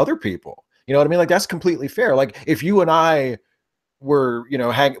asshole to other people. You know what I mean? Like, that's completely fair. Like, if you and I were,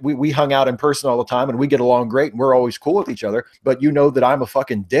 we hung out in person all the time and we get along great and we're always cool with each other, but you know that I'm a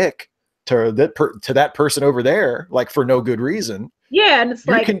fucking dick to that person over there, like, for no good reason. Yeah, and it's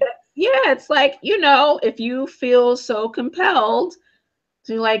You like, can, yeah, it's like, if you feel so compelled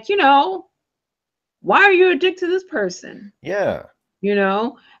to like, why are you addicted to this person? yeah,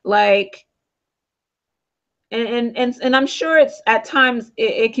 Like, and I'm sure it's at times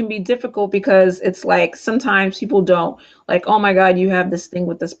it can be difficult because it's like sometimes people don't like, oh my God, you have this thing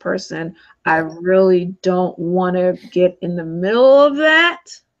with this person. I yeah, really don't want to get in the middle of that.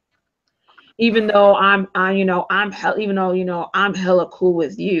 Even though I'm hella cool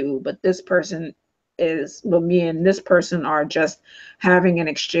with you, but me and this person are just having an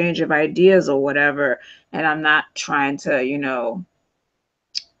exchange of ideas or whatever, and I'm not trying to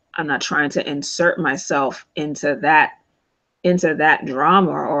insert myself into that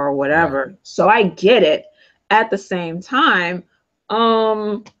drama or right, whatever. So I get it. At the same time,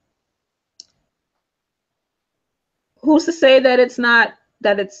 um, who's to say that it's not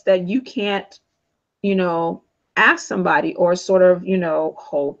that you can't, you know, ask somebody or sort of,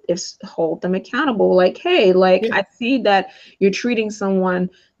 hold them accountable. Like, hey, like, yeah, I see that you're treating someone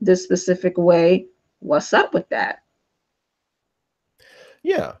this specific way. What's up with that?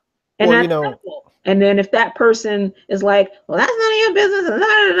 yeah. And Or, that's simple. And then if that person is like, well, that's none of your business,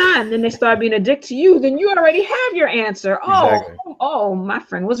 and then they start being a dick to you, then you already have your answer. exactly. Oh, my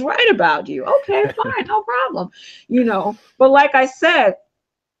friend was right about you. Okay, fine, no problem. But like I said,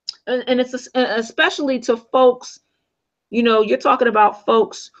 and it's especially to folks, you're talking about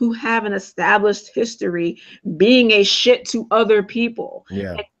folks who have an established history being a shit to other people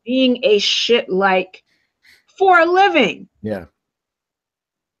Yeah, and being a shit like for a living. yeah,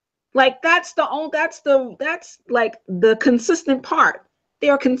 Like, that's like the consistent part. They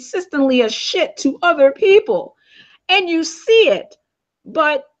are consistently a shit to other people, and you see it,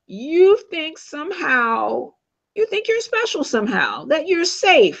 but you think somehow, you think you're special somehow, that you're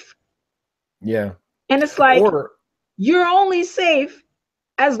safe. Yeah. And it's like, Or you're only safe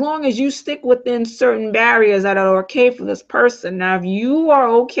as long as you stick within certain barriers that are okay for this person. Now, if you are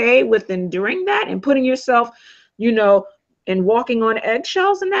okay with enduring that and putting yourself, you know, and walking on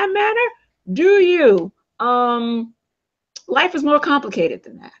eggshells in that manner, do you? Life is more complicated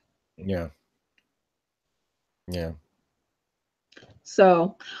than that. yeah. Yeah.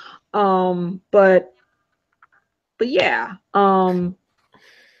 So, but yeah, MythCon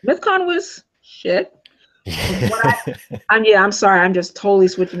was shit. I'm sorry, I'm just totally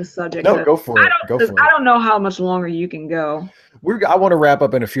switching the subject No, because go for it. Go for I it. don't know how much longer you can go. I want to wrap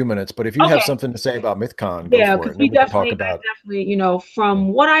up in a few minutes, but if you have Okay. something to say about MythCon, go Yeah, for it. because And then we can talk I about. definitely, you know, from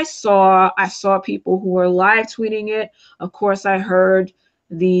what I saw people who were live tweeting it. Of course, I heard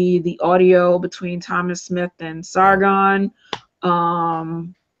the audio between Thomas Smith and Sargon.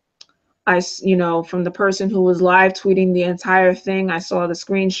 You know, from the person who was live tweeting the entire thing, I saw the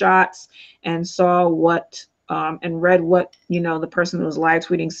screenshots and saw what and read what, you know, the person who was live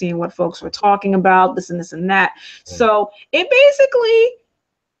tweeting, seeing what folks were talking about, this and this and that. So it basically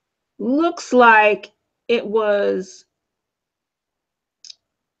looks like it was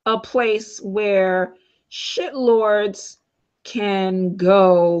a place where shitlords can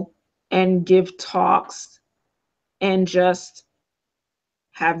go and give talks and just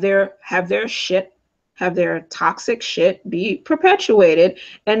have their toxic shit be perpetuated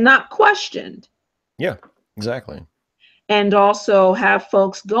and not questioned. Yeah, exactly. And also have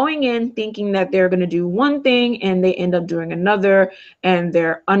folks going in thinking that they're going to do one thing and they end up doing another, and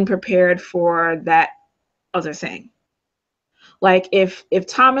they're unprepared for that other thing. Like if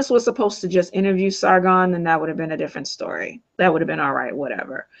Thomas was supposed to just interview Sargon, then that would have been a different story. That would have been all right,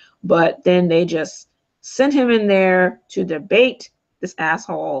 whatever. But then they just sent him in there to debate this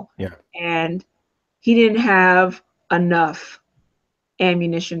asshole. Yeah. And he didn't have enough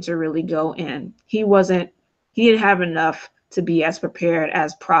ammunition to really go in. He didn't have enough to be as prepared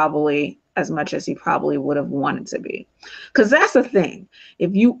as much as he probably would have wanted to be. Because that's the thing.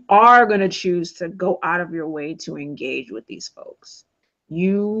 If you are going to choose to go out of your way to engage with these folks,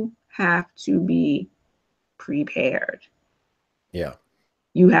 you have to be prepared. Yeah.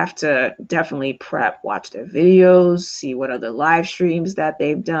 You have to definitely prep, watch their videos, see what other live streams that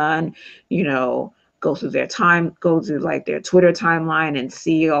they've done, you know, go through like their Twitter timeline and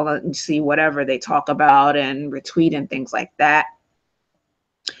see whatever they talk about and retweet and things like that.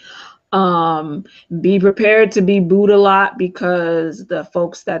 Be prepared to be booed a lot, because the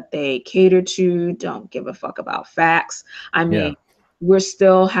folks that they cater to don't give a fuck about facts. I mean, we're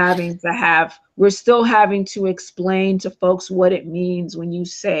still having to explain to folks what it means when a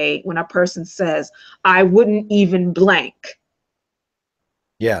person says, I wouldn't even blank.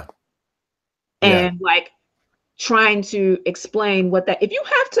 Yeah. And like trying to explain what that, if you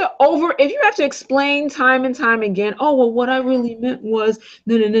have to explain time and time again, oh, well, what I really meant was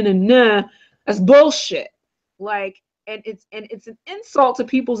nah, that's bullshit. Like, and it's an insult to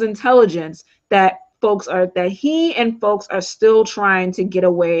people's intelligence that he and folks are still trying to get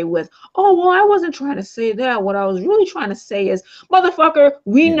away with, oh, well, I wasn't trying to say that. What I was really trying to say is, motherfucker,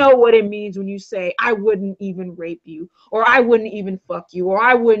 we know what it means when you say, I wouldn't even rape you, or I wouldn't even fuck you, or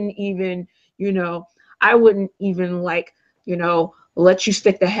I wouldn't even, I wouldn't even let you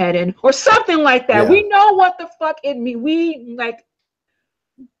stick the head in or something like that. We know what the fuck it means. We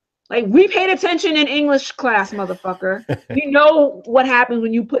we paid attention in English class, motherfucker. We know what happens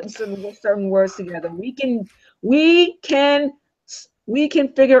when you put some certain words together. We can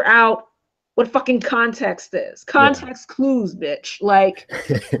figure out what fucking context is. Context clues, bitch. Like,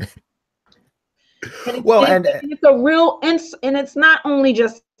 and it's a real, and it's not only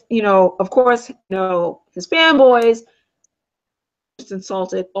just, of course, his fanboys just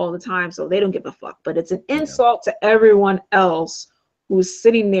insulted all the time, so they don't give a fuck. But it's an insult to everyone else who's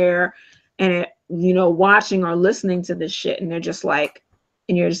sitting there and watching or listening to this shit, and you're just like,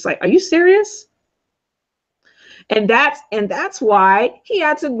 are you serious? And that's why he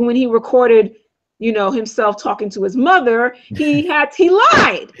had to, when he recorded himself talking to his mother, he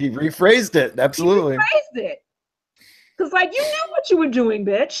lied. He rephrased it. Absolutely. He rephrased it. Because, like, you knew what you were doing,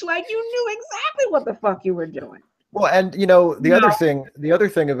 bitch. Like, you knew exactly what the fuck you were doing. Well, and the other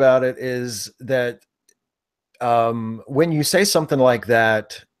thing about it is that when you say something like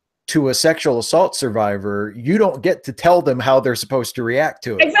that to a sexual assault survivor, you don't get to tell them how they're supposed to react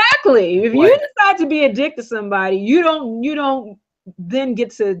to it. Exactly. If you decide to be a dick to somebody, you don't then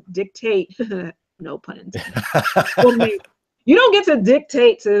get to dictate. No pun intended. You don't get to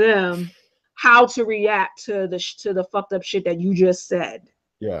dictate to them how to react to the fucked up shit that you just said.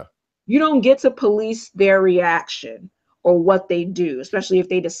 Yeah. You don't get to police their reaction or what they do, especially if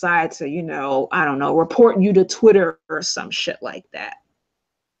they decide to, you know, I don't know, report you to Twitter or some shit like that.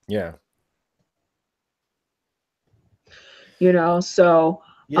 Yeah. You know, so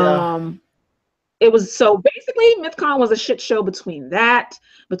Yeah. it was, so basically MythCon was a shit show between that,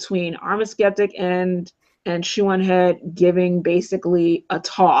 between Arma Skeptic and Shuan Head giving basically a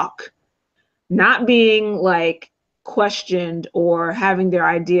talk, not being like questioned or having their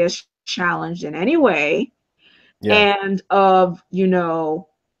ideas challenged in any way, Yeah. and of, you know,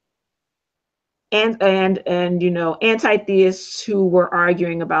 and you know, anti-theists who were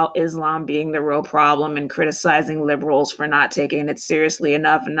arguing about Islam being the real problem and criticizing liberals for not taking it seriously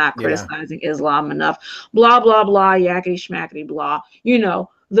enough and not Yeah. criticizing Islam enough, blah blah blah, yakety schmackety blah, you know,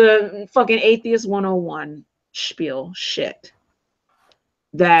 the fucking atheist 101 spiel shit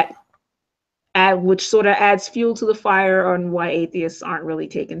that which sort of adds fuel to the fire on why atheists aren't really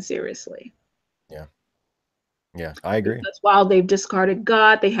taken seriously. Yeah. Yeah. I agree. Because while they've discarded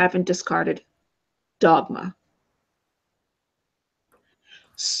God, they haven't discarded dogma.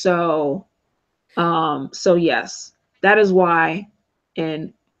 So, so yes, that is why,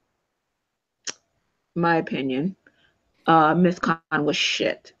 in my opinion, MythCon was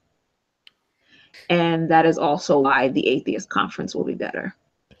shit, and that is also why the Atheist Conference will be better.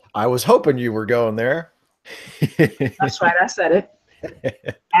 I was hoping you were going there. That's right, I said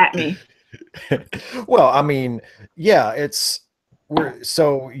it. At me. Well, I mean, yeah,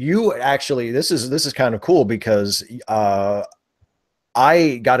 so you actually, this is kind of cool because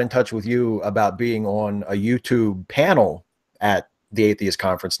I got in touch with you about being on a YouTube panel at the Atheist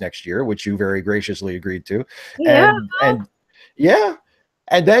Conference next year, which you very graciously agreed to. Yeah. And yeah.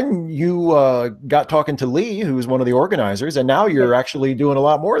 And then you got talking to Lee, who's one of the organizers, and now you're actually doing a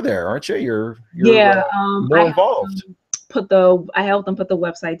lot more there, aren't you? You're Yeah. more involved. I helped them put the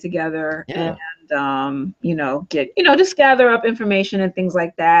website together, Yeah. and you know, get, you know, just gather up information and things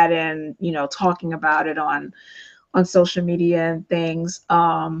like that, and you know, talking about it on social media and things.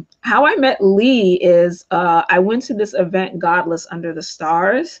 How I met Lee is I went to this event, Godless Under the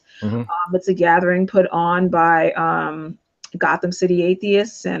Stars. Mm-hmm. It's a gathering put on by Gotham City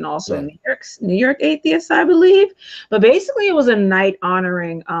atheists and also Yeah. New York atheists, I believe. But basically, it was a night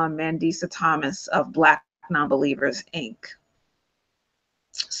honoring Mandisa Thomas of Black Nonbelievers Inc.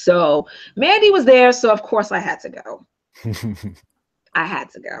 So Mandy was there, so of course I had to go. I had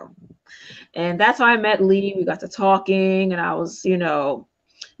to go. And that's how I met Lee. We got to talking, and I was, you know,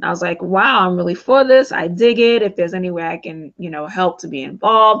 and I was like, wow, I'm really for this. I dig it. If there's any way I can, you know, help to be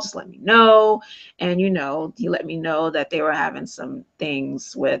involved, just let me know. And, you know, he let me know that they were having some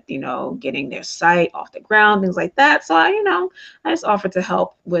things with, you know, getting their site off the ground, things like that. So I, you know, I just offered to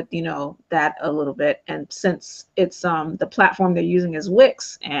help with, you know, that a little bit. And since it's the platform they're using is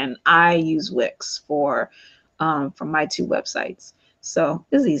Wix, and I use Wix for my two websites. So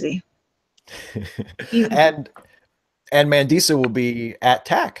it's easy. and Mandisa will be at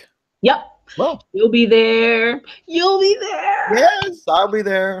TAC. Yep. Well, You'll be there. You'll be there. yes, I'll be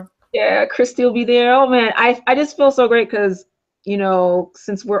there. Yeah, Christy will be there. Oh man, I just feel so great because, you know,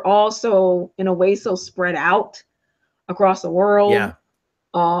 since we're all so, in a way, so spread out across the world. Yeah.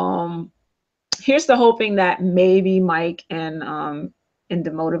 Here's the hoping that maybe Mike and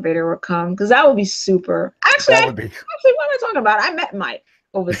the motivator will come, because that would be super. Actually, That would be. actually, what am I talking about? I met Mike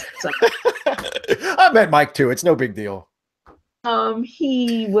over summer. I met Mike too. It's no big deal.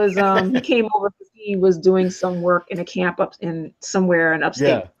 He came over because he was doing some work in a camp up in somewhere in upstate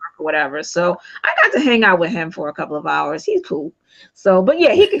New York or whatever. So I got to hang out with him for a couple of hours. He's cool. So, but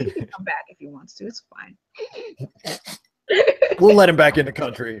yeah, he can come back if he wants to. It's fine. We'll let him back in the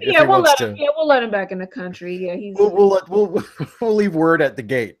country. Yeah, we'll let him back in the country. Yeah, he's. We'll leave word at the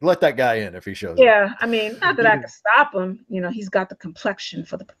gate. Let that guy in if he shows up. Yeah, I mean, not that I can stop him. You know, he's got the complexion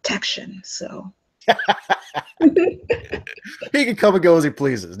for the protection. So. He can come and go as he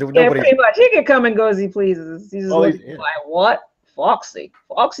pleases. Yeah, pretty much. He can come and go as he pleases. He's just like, what? Foxy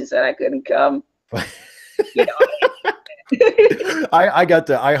said I couldn't come. You know.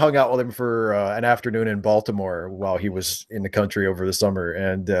 I hung out with him for an afternoon in Baltimore while he was in the country over the summer,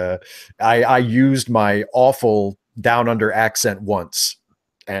 and I used my awful down under accent once,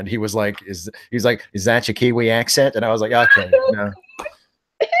 and he was like, "Is that your Kiwi accent?" And I was like, "Okay, no,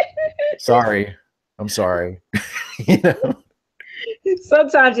 sorry, I'm sorry." You know.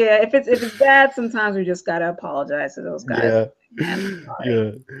 Sometimes, yeah, if it's bad, sometimes we just gotta apologize to those guys.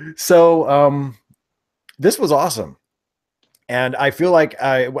 Yeah. So this was awesome. And I feel like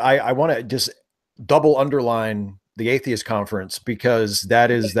I want to just double underline the Atheist Conference, because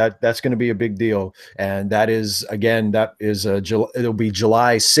that's going to be a big deal. And that is, again, it'll be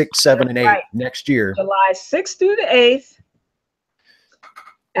July 6th, 7th, and 8th Right. next year. July 6th through the 8th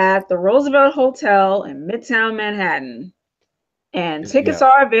at the Roosevelt Hotel in Midtown Manhattan. And tickets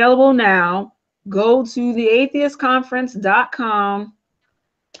are available now. Go to theatheistconference.com,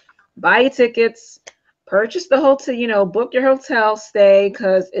 buy your tickets, purchase the hotel, book your hotel stay,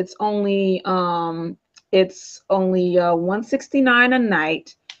 because it's only $169 a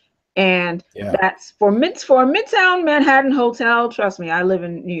night. And that's for a Midtown Manhattan hotel. Trust me, I live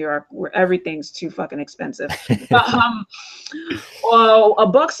in New York where everything's too fucking expensive. Well,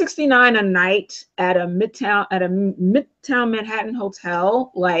 $169 a night at a Midtown Manhattan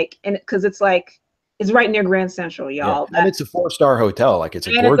hotel, and because it's right near Grand Central, y'all. And it's a 4-star hotel. Like, it's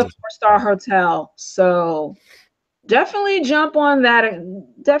a gorgeous. It's a 4-star hotel. So definitely jump on that.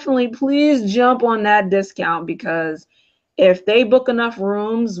 Definitely, please jump on that discount, because if they book enough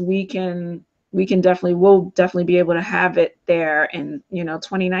rooms, we'll definitely be able to have it there in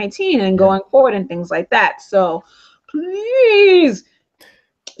 2019 and going forward and things like that. So please,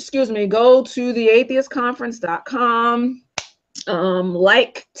 go to theatheistconference.com,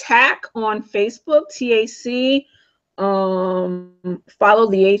 like TAC on Facebook, TAC. Follow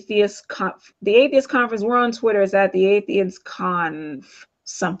the Atheist Conference. We're on Twitter. It's at the Atheist Conf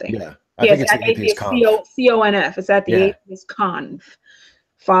something. I think it's the Atheist Conf. CONF. It's at the Atheist Conf.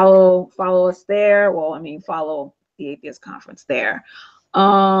 Follow us there. Well, follow the Atheist Conference there.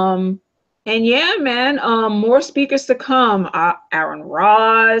 And yeah, man, more speakers to come. Aaron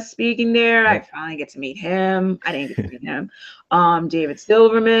Ra is speaking there. I finally get to meet him. I didn't get to meet him. David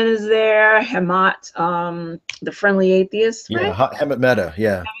Silverman is there. Hemat, the Friendly Atheist, right? Hemat Mehta,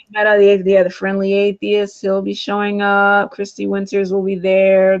 the Friendly Atheist. He'll be showing up. Christy Winters will be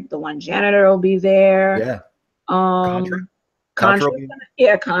there. The one janitor will be there. Contra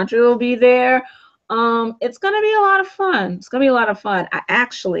will be there. It's going to be a lot of fun. I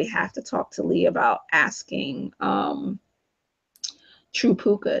actually have to talk to Lee about asking True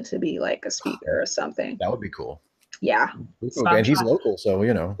Puka to be like a speaker or something. That would be cool. Yeah. And he's local, so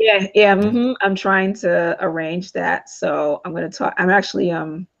I'm trying to arrange that. So I'm going to talk. I'm actually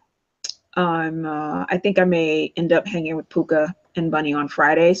I think I may end up hanging with Puka and Bunny on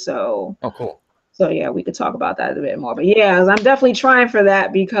Friday. So cool. So yeah, we could talk about that a bit more. But yeah, I'm definitely trying for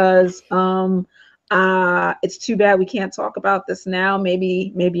that, because it's too bad we can't talk about this now.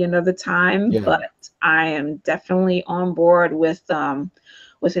 Maybe another time. But I am definitely on board with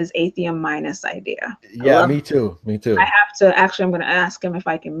his atheism minus idea. Me too. I have to I'm going to ask him if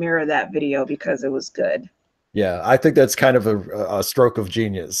I can mirror that video, because it was good. I think that's kind of a stroke of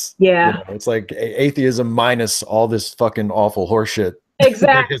genius. It's like atheism minus all this fucking awful horseshit.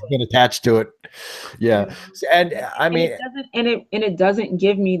 Exactly. Has been attached to it. And I mean, it doesn't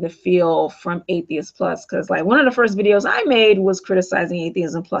give me the feel from Atheist Plus, because like one of the first videos I made was criticizing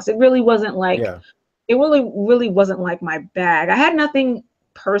Atheism Plus. It really wasn't like it really wasn't like my bag. I had nothing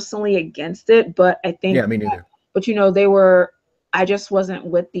personally against it, but I think me neither. But I just wasn't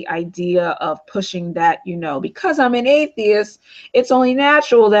with the idea of pushing that, because I'm an atheist, it's only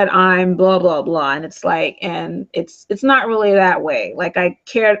natural that I'm blah, blah, blah. And it's like, and it's not really that way. Like I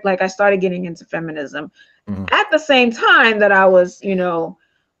started getting into feminism at the same time that I was,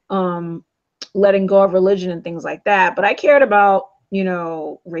 letting go of religion and things like that. But I cared about,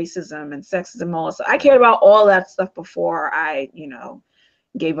 racism and sexism also. I cared about all that stuff before I,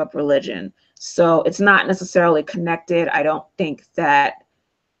 gave up religion. So it's not necessarily connected. I don't think that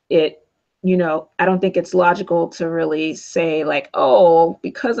I don't think it's logical to really say like, oh,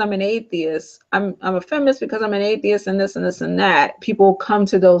 because I'm an atheist, I'm a feminist because I'm an atheist and this and this and that. People come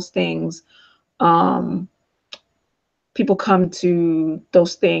to those things. People come to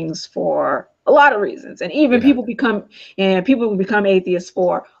those things for a lot of reasons. And even people become atheists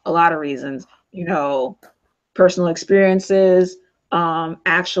for a lot of reasons, personal experiences,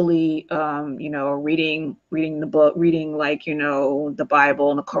 reading the book, reading like, the Bible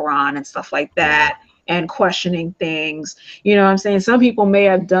and the Quran and stuff like that, and questioning things. What I'm saying? Some people may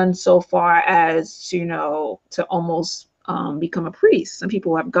have done so far as, to almost become a priest. Some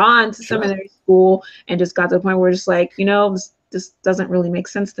people have gone to seminary school and just got to the point where it's like, this doesn't really make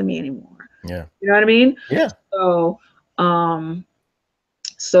sense to me anymore. Yeah. You know what I mean? Yeah.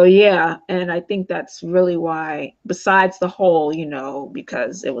 So yeah, and I think that's really why, besides the whole,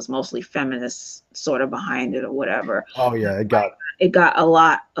 because it was mostly feminists sort of behind it or whatever. Oh yeah, it got a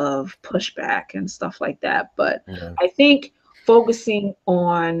lot of pushback and stuff like that. But I think focusing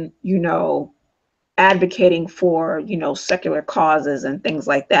on, advocating for, you know, secular causes and things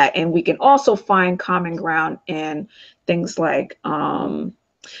like that. And we can also find common ground in things like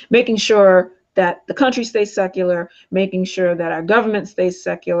making sure that the country stays secular, making sure that our government stays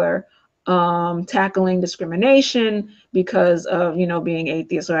secular, tackling discrimination because of, you know, being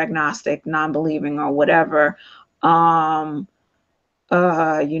atheist or agnostic, non-believing or whatever, you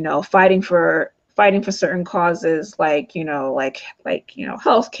know, fighting for certain causes like, you know, you know,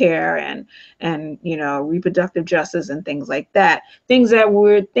 healthcare and, you know, reproductive justice and things like that. Things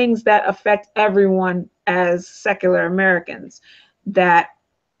that affect everyone as secular Americans, that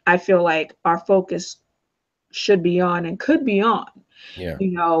I feel like our focus should be on and could be on. Yeah.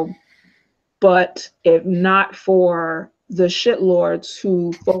 You know, but if not for the shitlords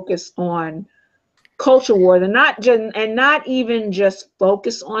who focus on culture war, and not even just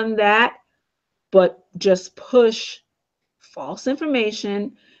focus on that, but just push false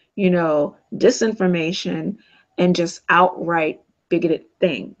information, you know, disinformation, and just outright bigoted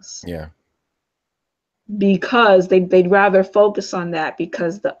things. Yeah. Because they'd rather focus on that,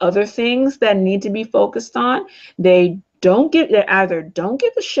 because the other things that need to be focused on, they either don't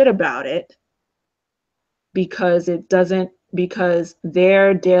give a shit about it, because because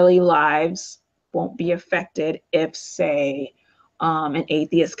their daily lives won't be affected if, say, an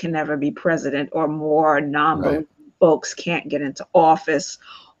atheist can never be president, or more non-believing folks can't get into office,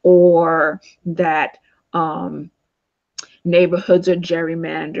 or that neighborhoods are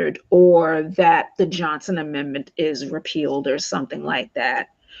gerrymandered, or that the Johnson Amendment is repealed or something like that,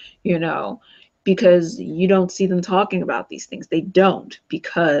 you know, because you don't see them talking about these things. They don't,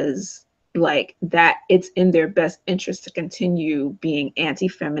 because like that, it's in their best interest to continue being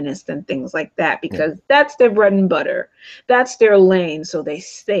anti-feminist and things like that, because that's their bread and butter. That's their lane, so they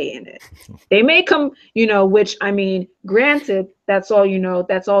stay in it. They may come, you know, which, I mean, granted, that's all, you know,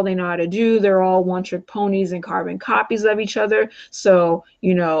 that's all they know how to do. They're all one-trick ponies and carbon copies of each other. So,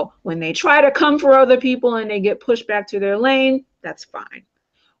 you know, when they try to come for other people and they get pushed back to their lane, that's fine.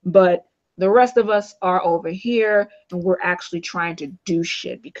 But the rest of us are over here, and we're actually trying to do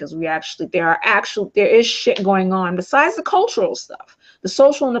shit, because there is shit going on besides the cultural stuff. The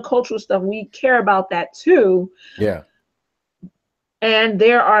social and the cultural stuff, we care about that too. Yeah. And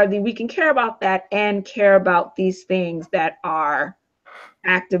we can care about that and care about these things that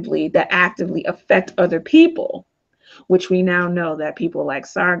actively affect other people, which we now know that people like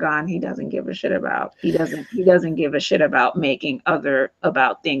Sargon, he doesn't give a shit about. He doesn't give a shit about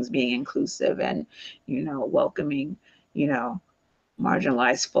about things being inclusive and, you know, welcoming, you know,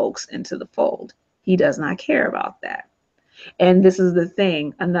 marginalized folks into the fold. He does not care about that. And this is the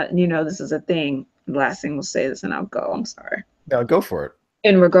thing. This is a thing. The last thing we'll say this and I'll go. I'm sorry. Yeah, go for it.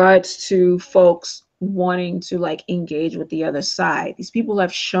 In regards to folks wanting to like engage with the other side, these people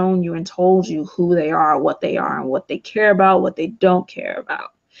have shown you and told you who they are, and what they care about, what they don't care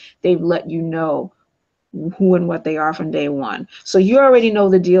about. They've let you know who and what they are from day one. So you already know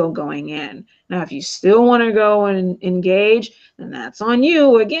the deal going in. Now, if you still want to go and engage, then that's on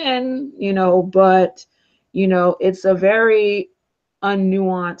you again, you know, but, you know, it's a very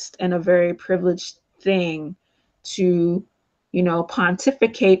unnuanced and a very privileged thing to, you know,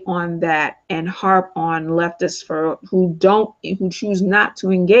 pontificate on that and harp on leftists who choose not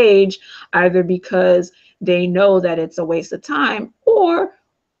to engage, either because they know that it's a waste of time, or,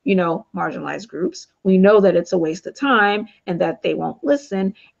 you know, marginalized groups, we know that it's a waste of time and that they won't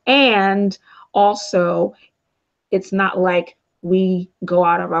listen. And also, it's not like we go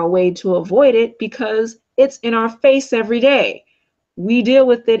out of our way to avoid it, because it's in our face every day. We deal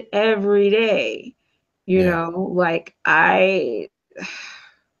with it every day. You know, like I've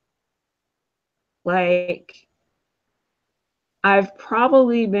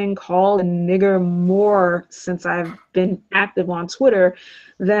probably been called a nigger more since I've been active on Twitter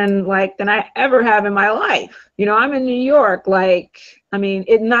than I ever have in my life. You know, I'm in New York. Like, I mean,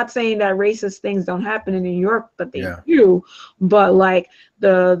 it's not saying that racist things don't happen in New York, but they do. But like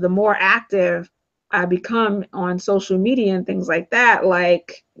the more active I become on social media and things like that,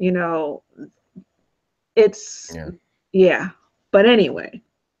 like, you know, it's But anyway,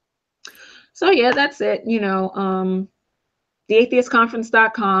 so yeah, that's it. You know,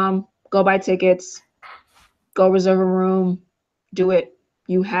 theatheistconference.com. Go buy tickets. Go reserve a room. Do it.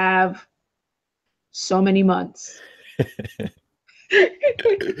 You have so many months.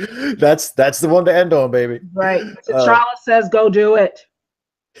 That's the one to end on, baby. Right. T'Challa says, go do it.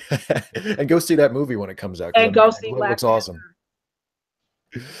 And go see that movie when it comes out. And go see it Black looks awesome.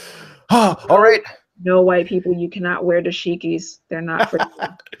 All right. No, white people, you cannot wear dashikis. They're not for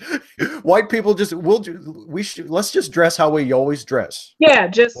you. White people just let's just dress how we always dress. Yeah,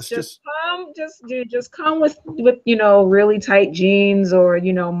 Let's just just come, just come with really tight jeans, or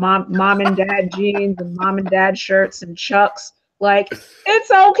mom and dad jeans and mom and dad shirts and chucks. Like, it's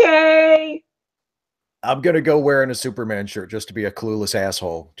okay. I'm gonna go wearing a Superman shirt just to be a clueless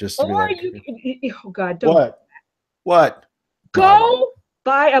asshole, just to Or be like, oh God, don't what? What? No, I won't. go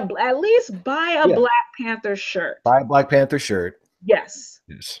buy at least buy a Yeah. Black Panther shirt. Buy a Black Panther shirt. Yes,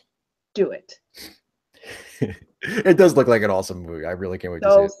 Yes. do it. It does look like an awesome movie. I really can't wait to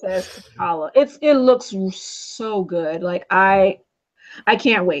see So it. says T'Challa. It looks so good. Like, I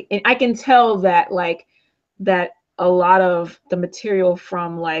can't wait. And I can tell that, like, that a lot of the material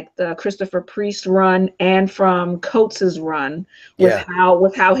from, like, the Christopher Priest run and from Coates's run, with Yeah.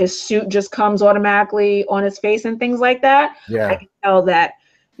 how his suit just comes automatically on his face and things like that. I Yeah. can tell that,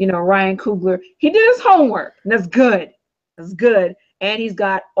 Ryan Coogler, he did his homework. And that's good. That's good. And he's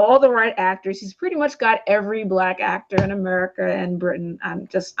got all the right actors. He's pretty much got every Black actor in America and Britain.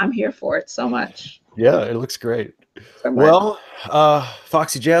 I'm here for it so much. Yeah, it looks great. So much. Well,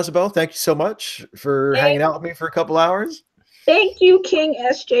 Foxy Jazabelle, thank you so much for hanging out with me for a couple hours. Thank you, King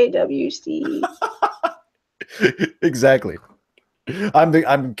SJWC. Exactly.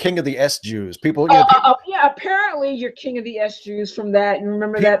 I'm king of the S Jews. People, Yeah, apparently you're king of the S Jews from that. You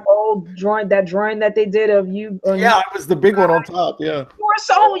remember that old drawing that they did of you? Yeah, it was the big one on top. Yeah. You were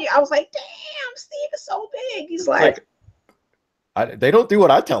so. I was like, damn, Steve is so big. He's like they don't do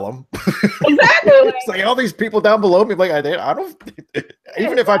what I tell them. exactly. It's like all these people down below me. Like I don't.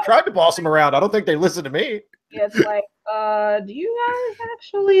 Even if I tried to boss them around, I don't think they listen to me. It's like, do you guys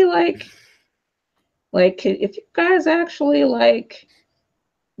actually if you guys actually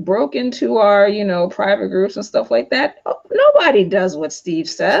broke into our private groups and stuff like that, nobody does what Steve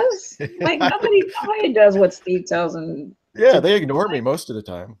says. Like, nobody does what Steve tells them. Yeah, they ignore me most of the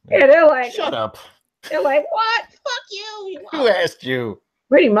time. Yeah, they're like, shut up. They're like, what? Fuck you. Who asked you?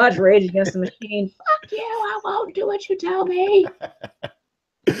 Pretty much Rage Against the Machine. Fuck you. I won't do what you tell me.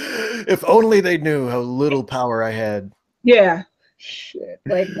 If only they knew how little power I had. Yeah. Shit.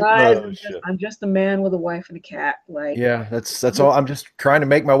 Like, guys, I'm just a man with a wife and a cat. Like, yeah, that's all. I'm just trying to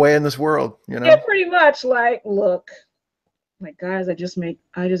make my way in this world, Yeah, pretty much. Like, look, like, guys, I just make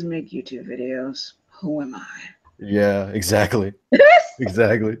YouTube videos. Who am I? Yeah, exactly.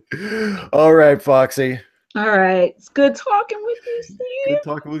 Exactly. All right, Foxy. All right. It's good talking with you, Steve. Good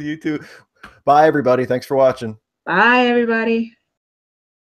talking with you too. Bye, everybody. Thanks for watching. Bye, everybody.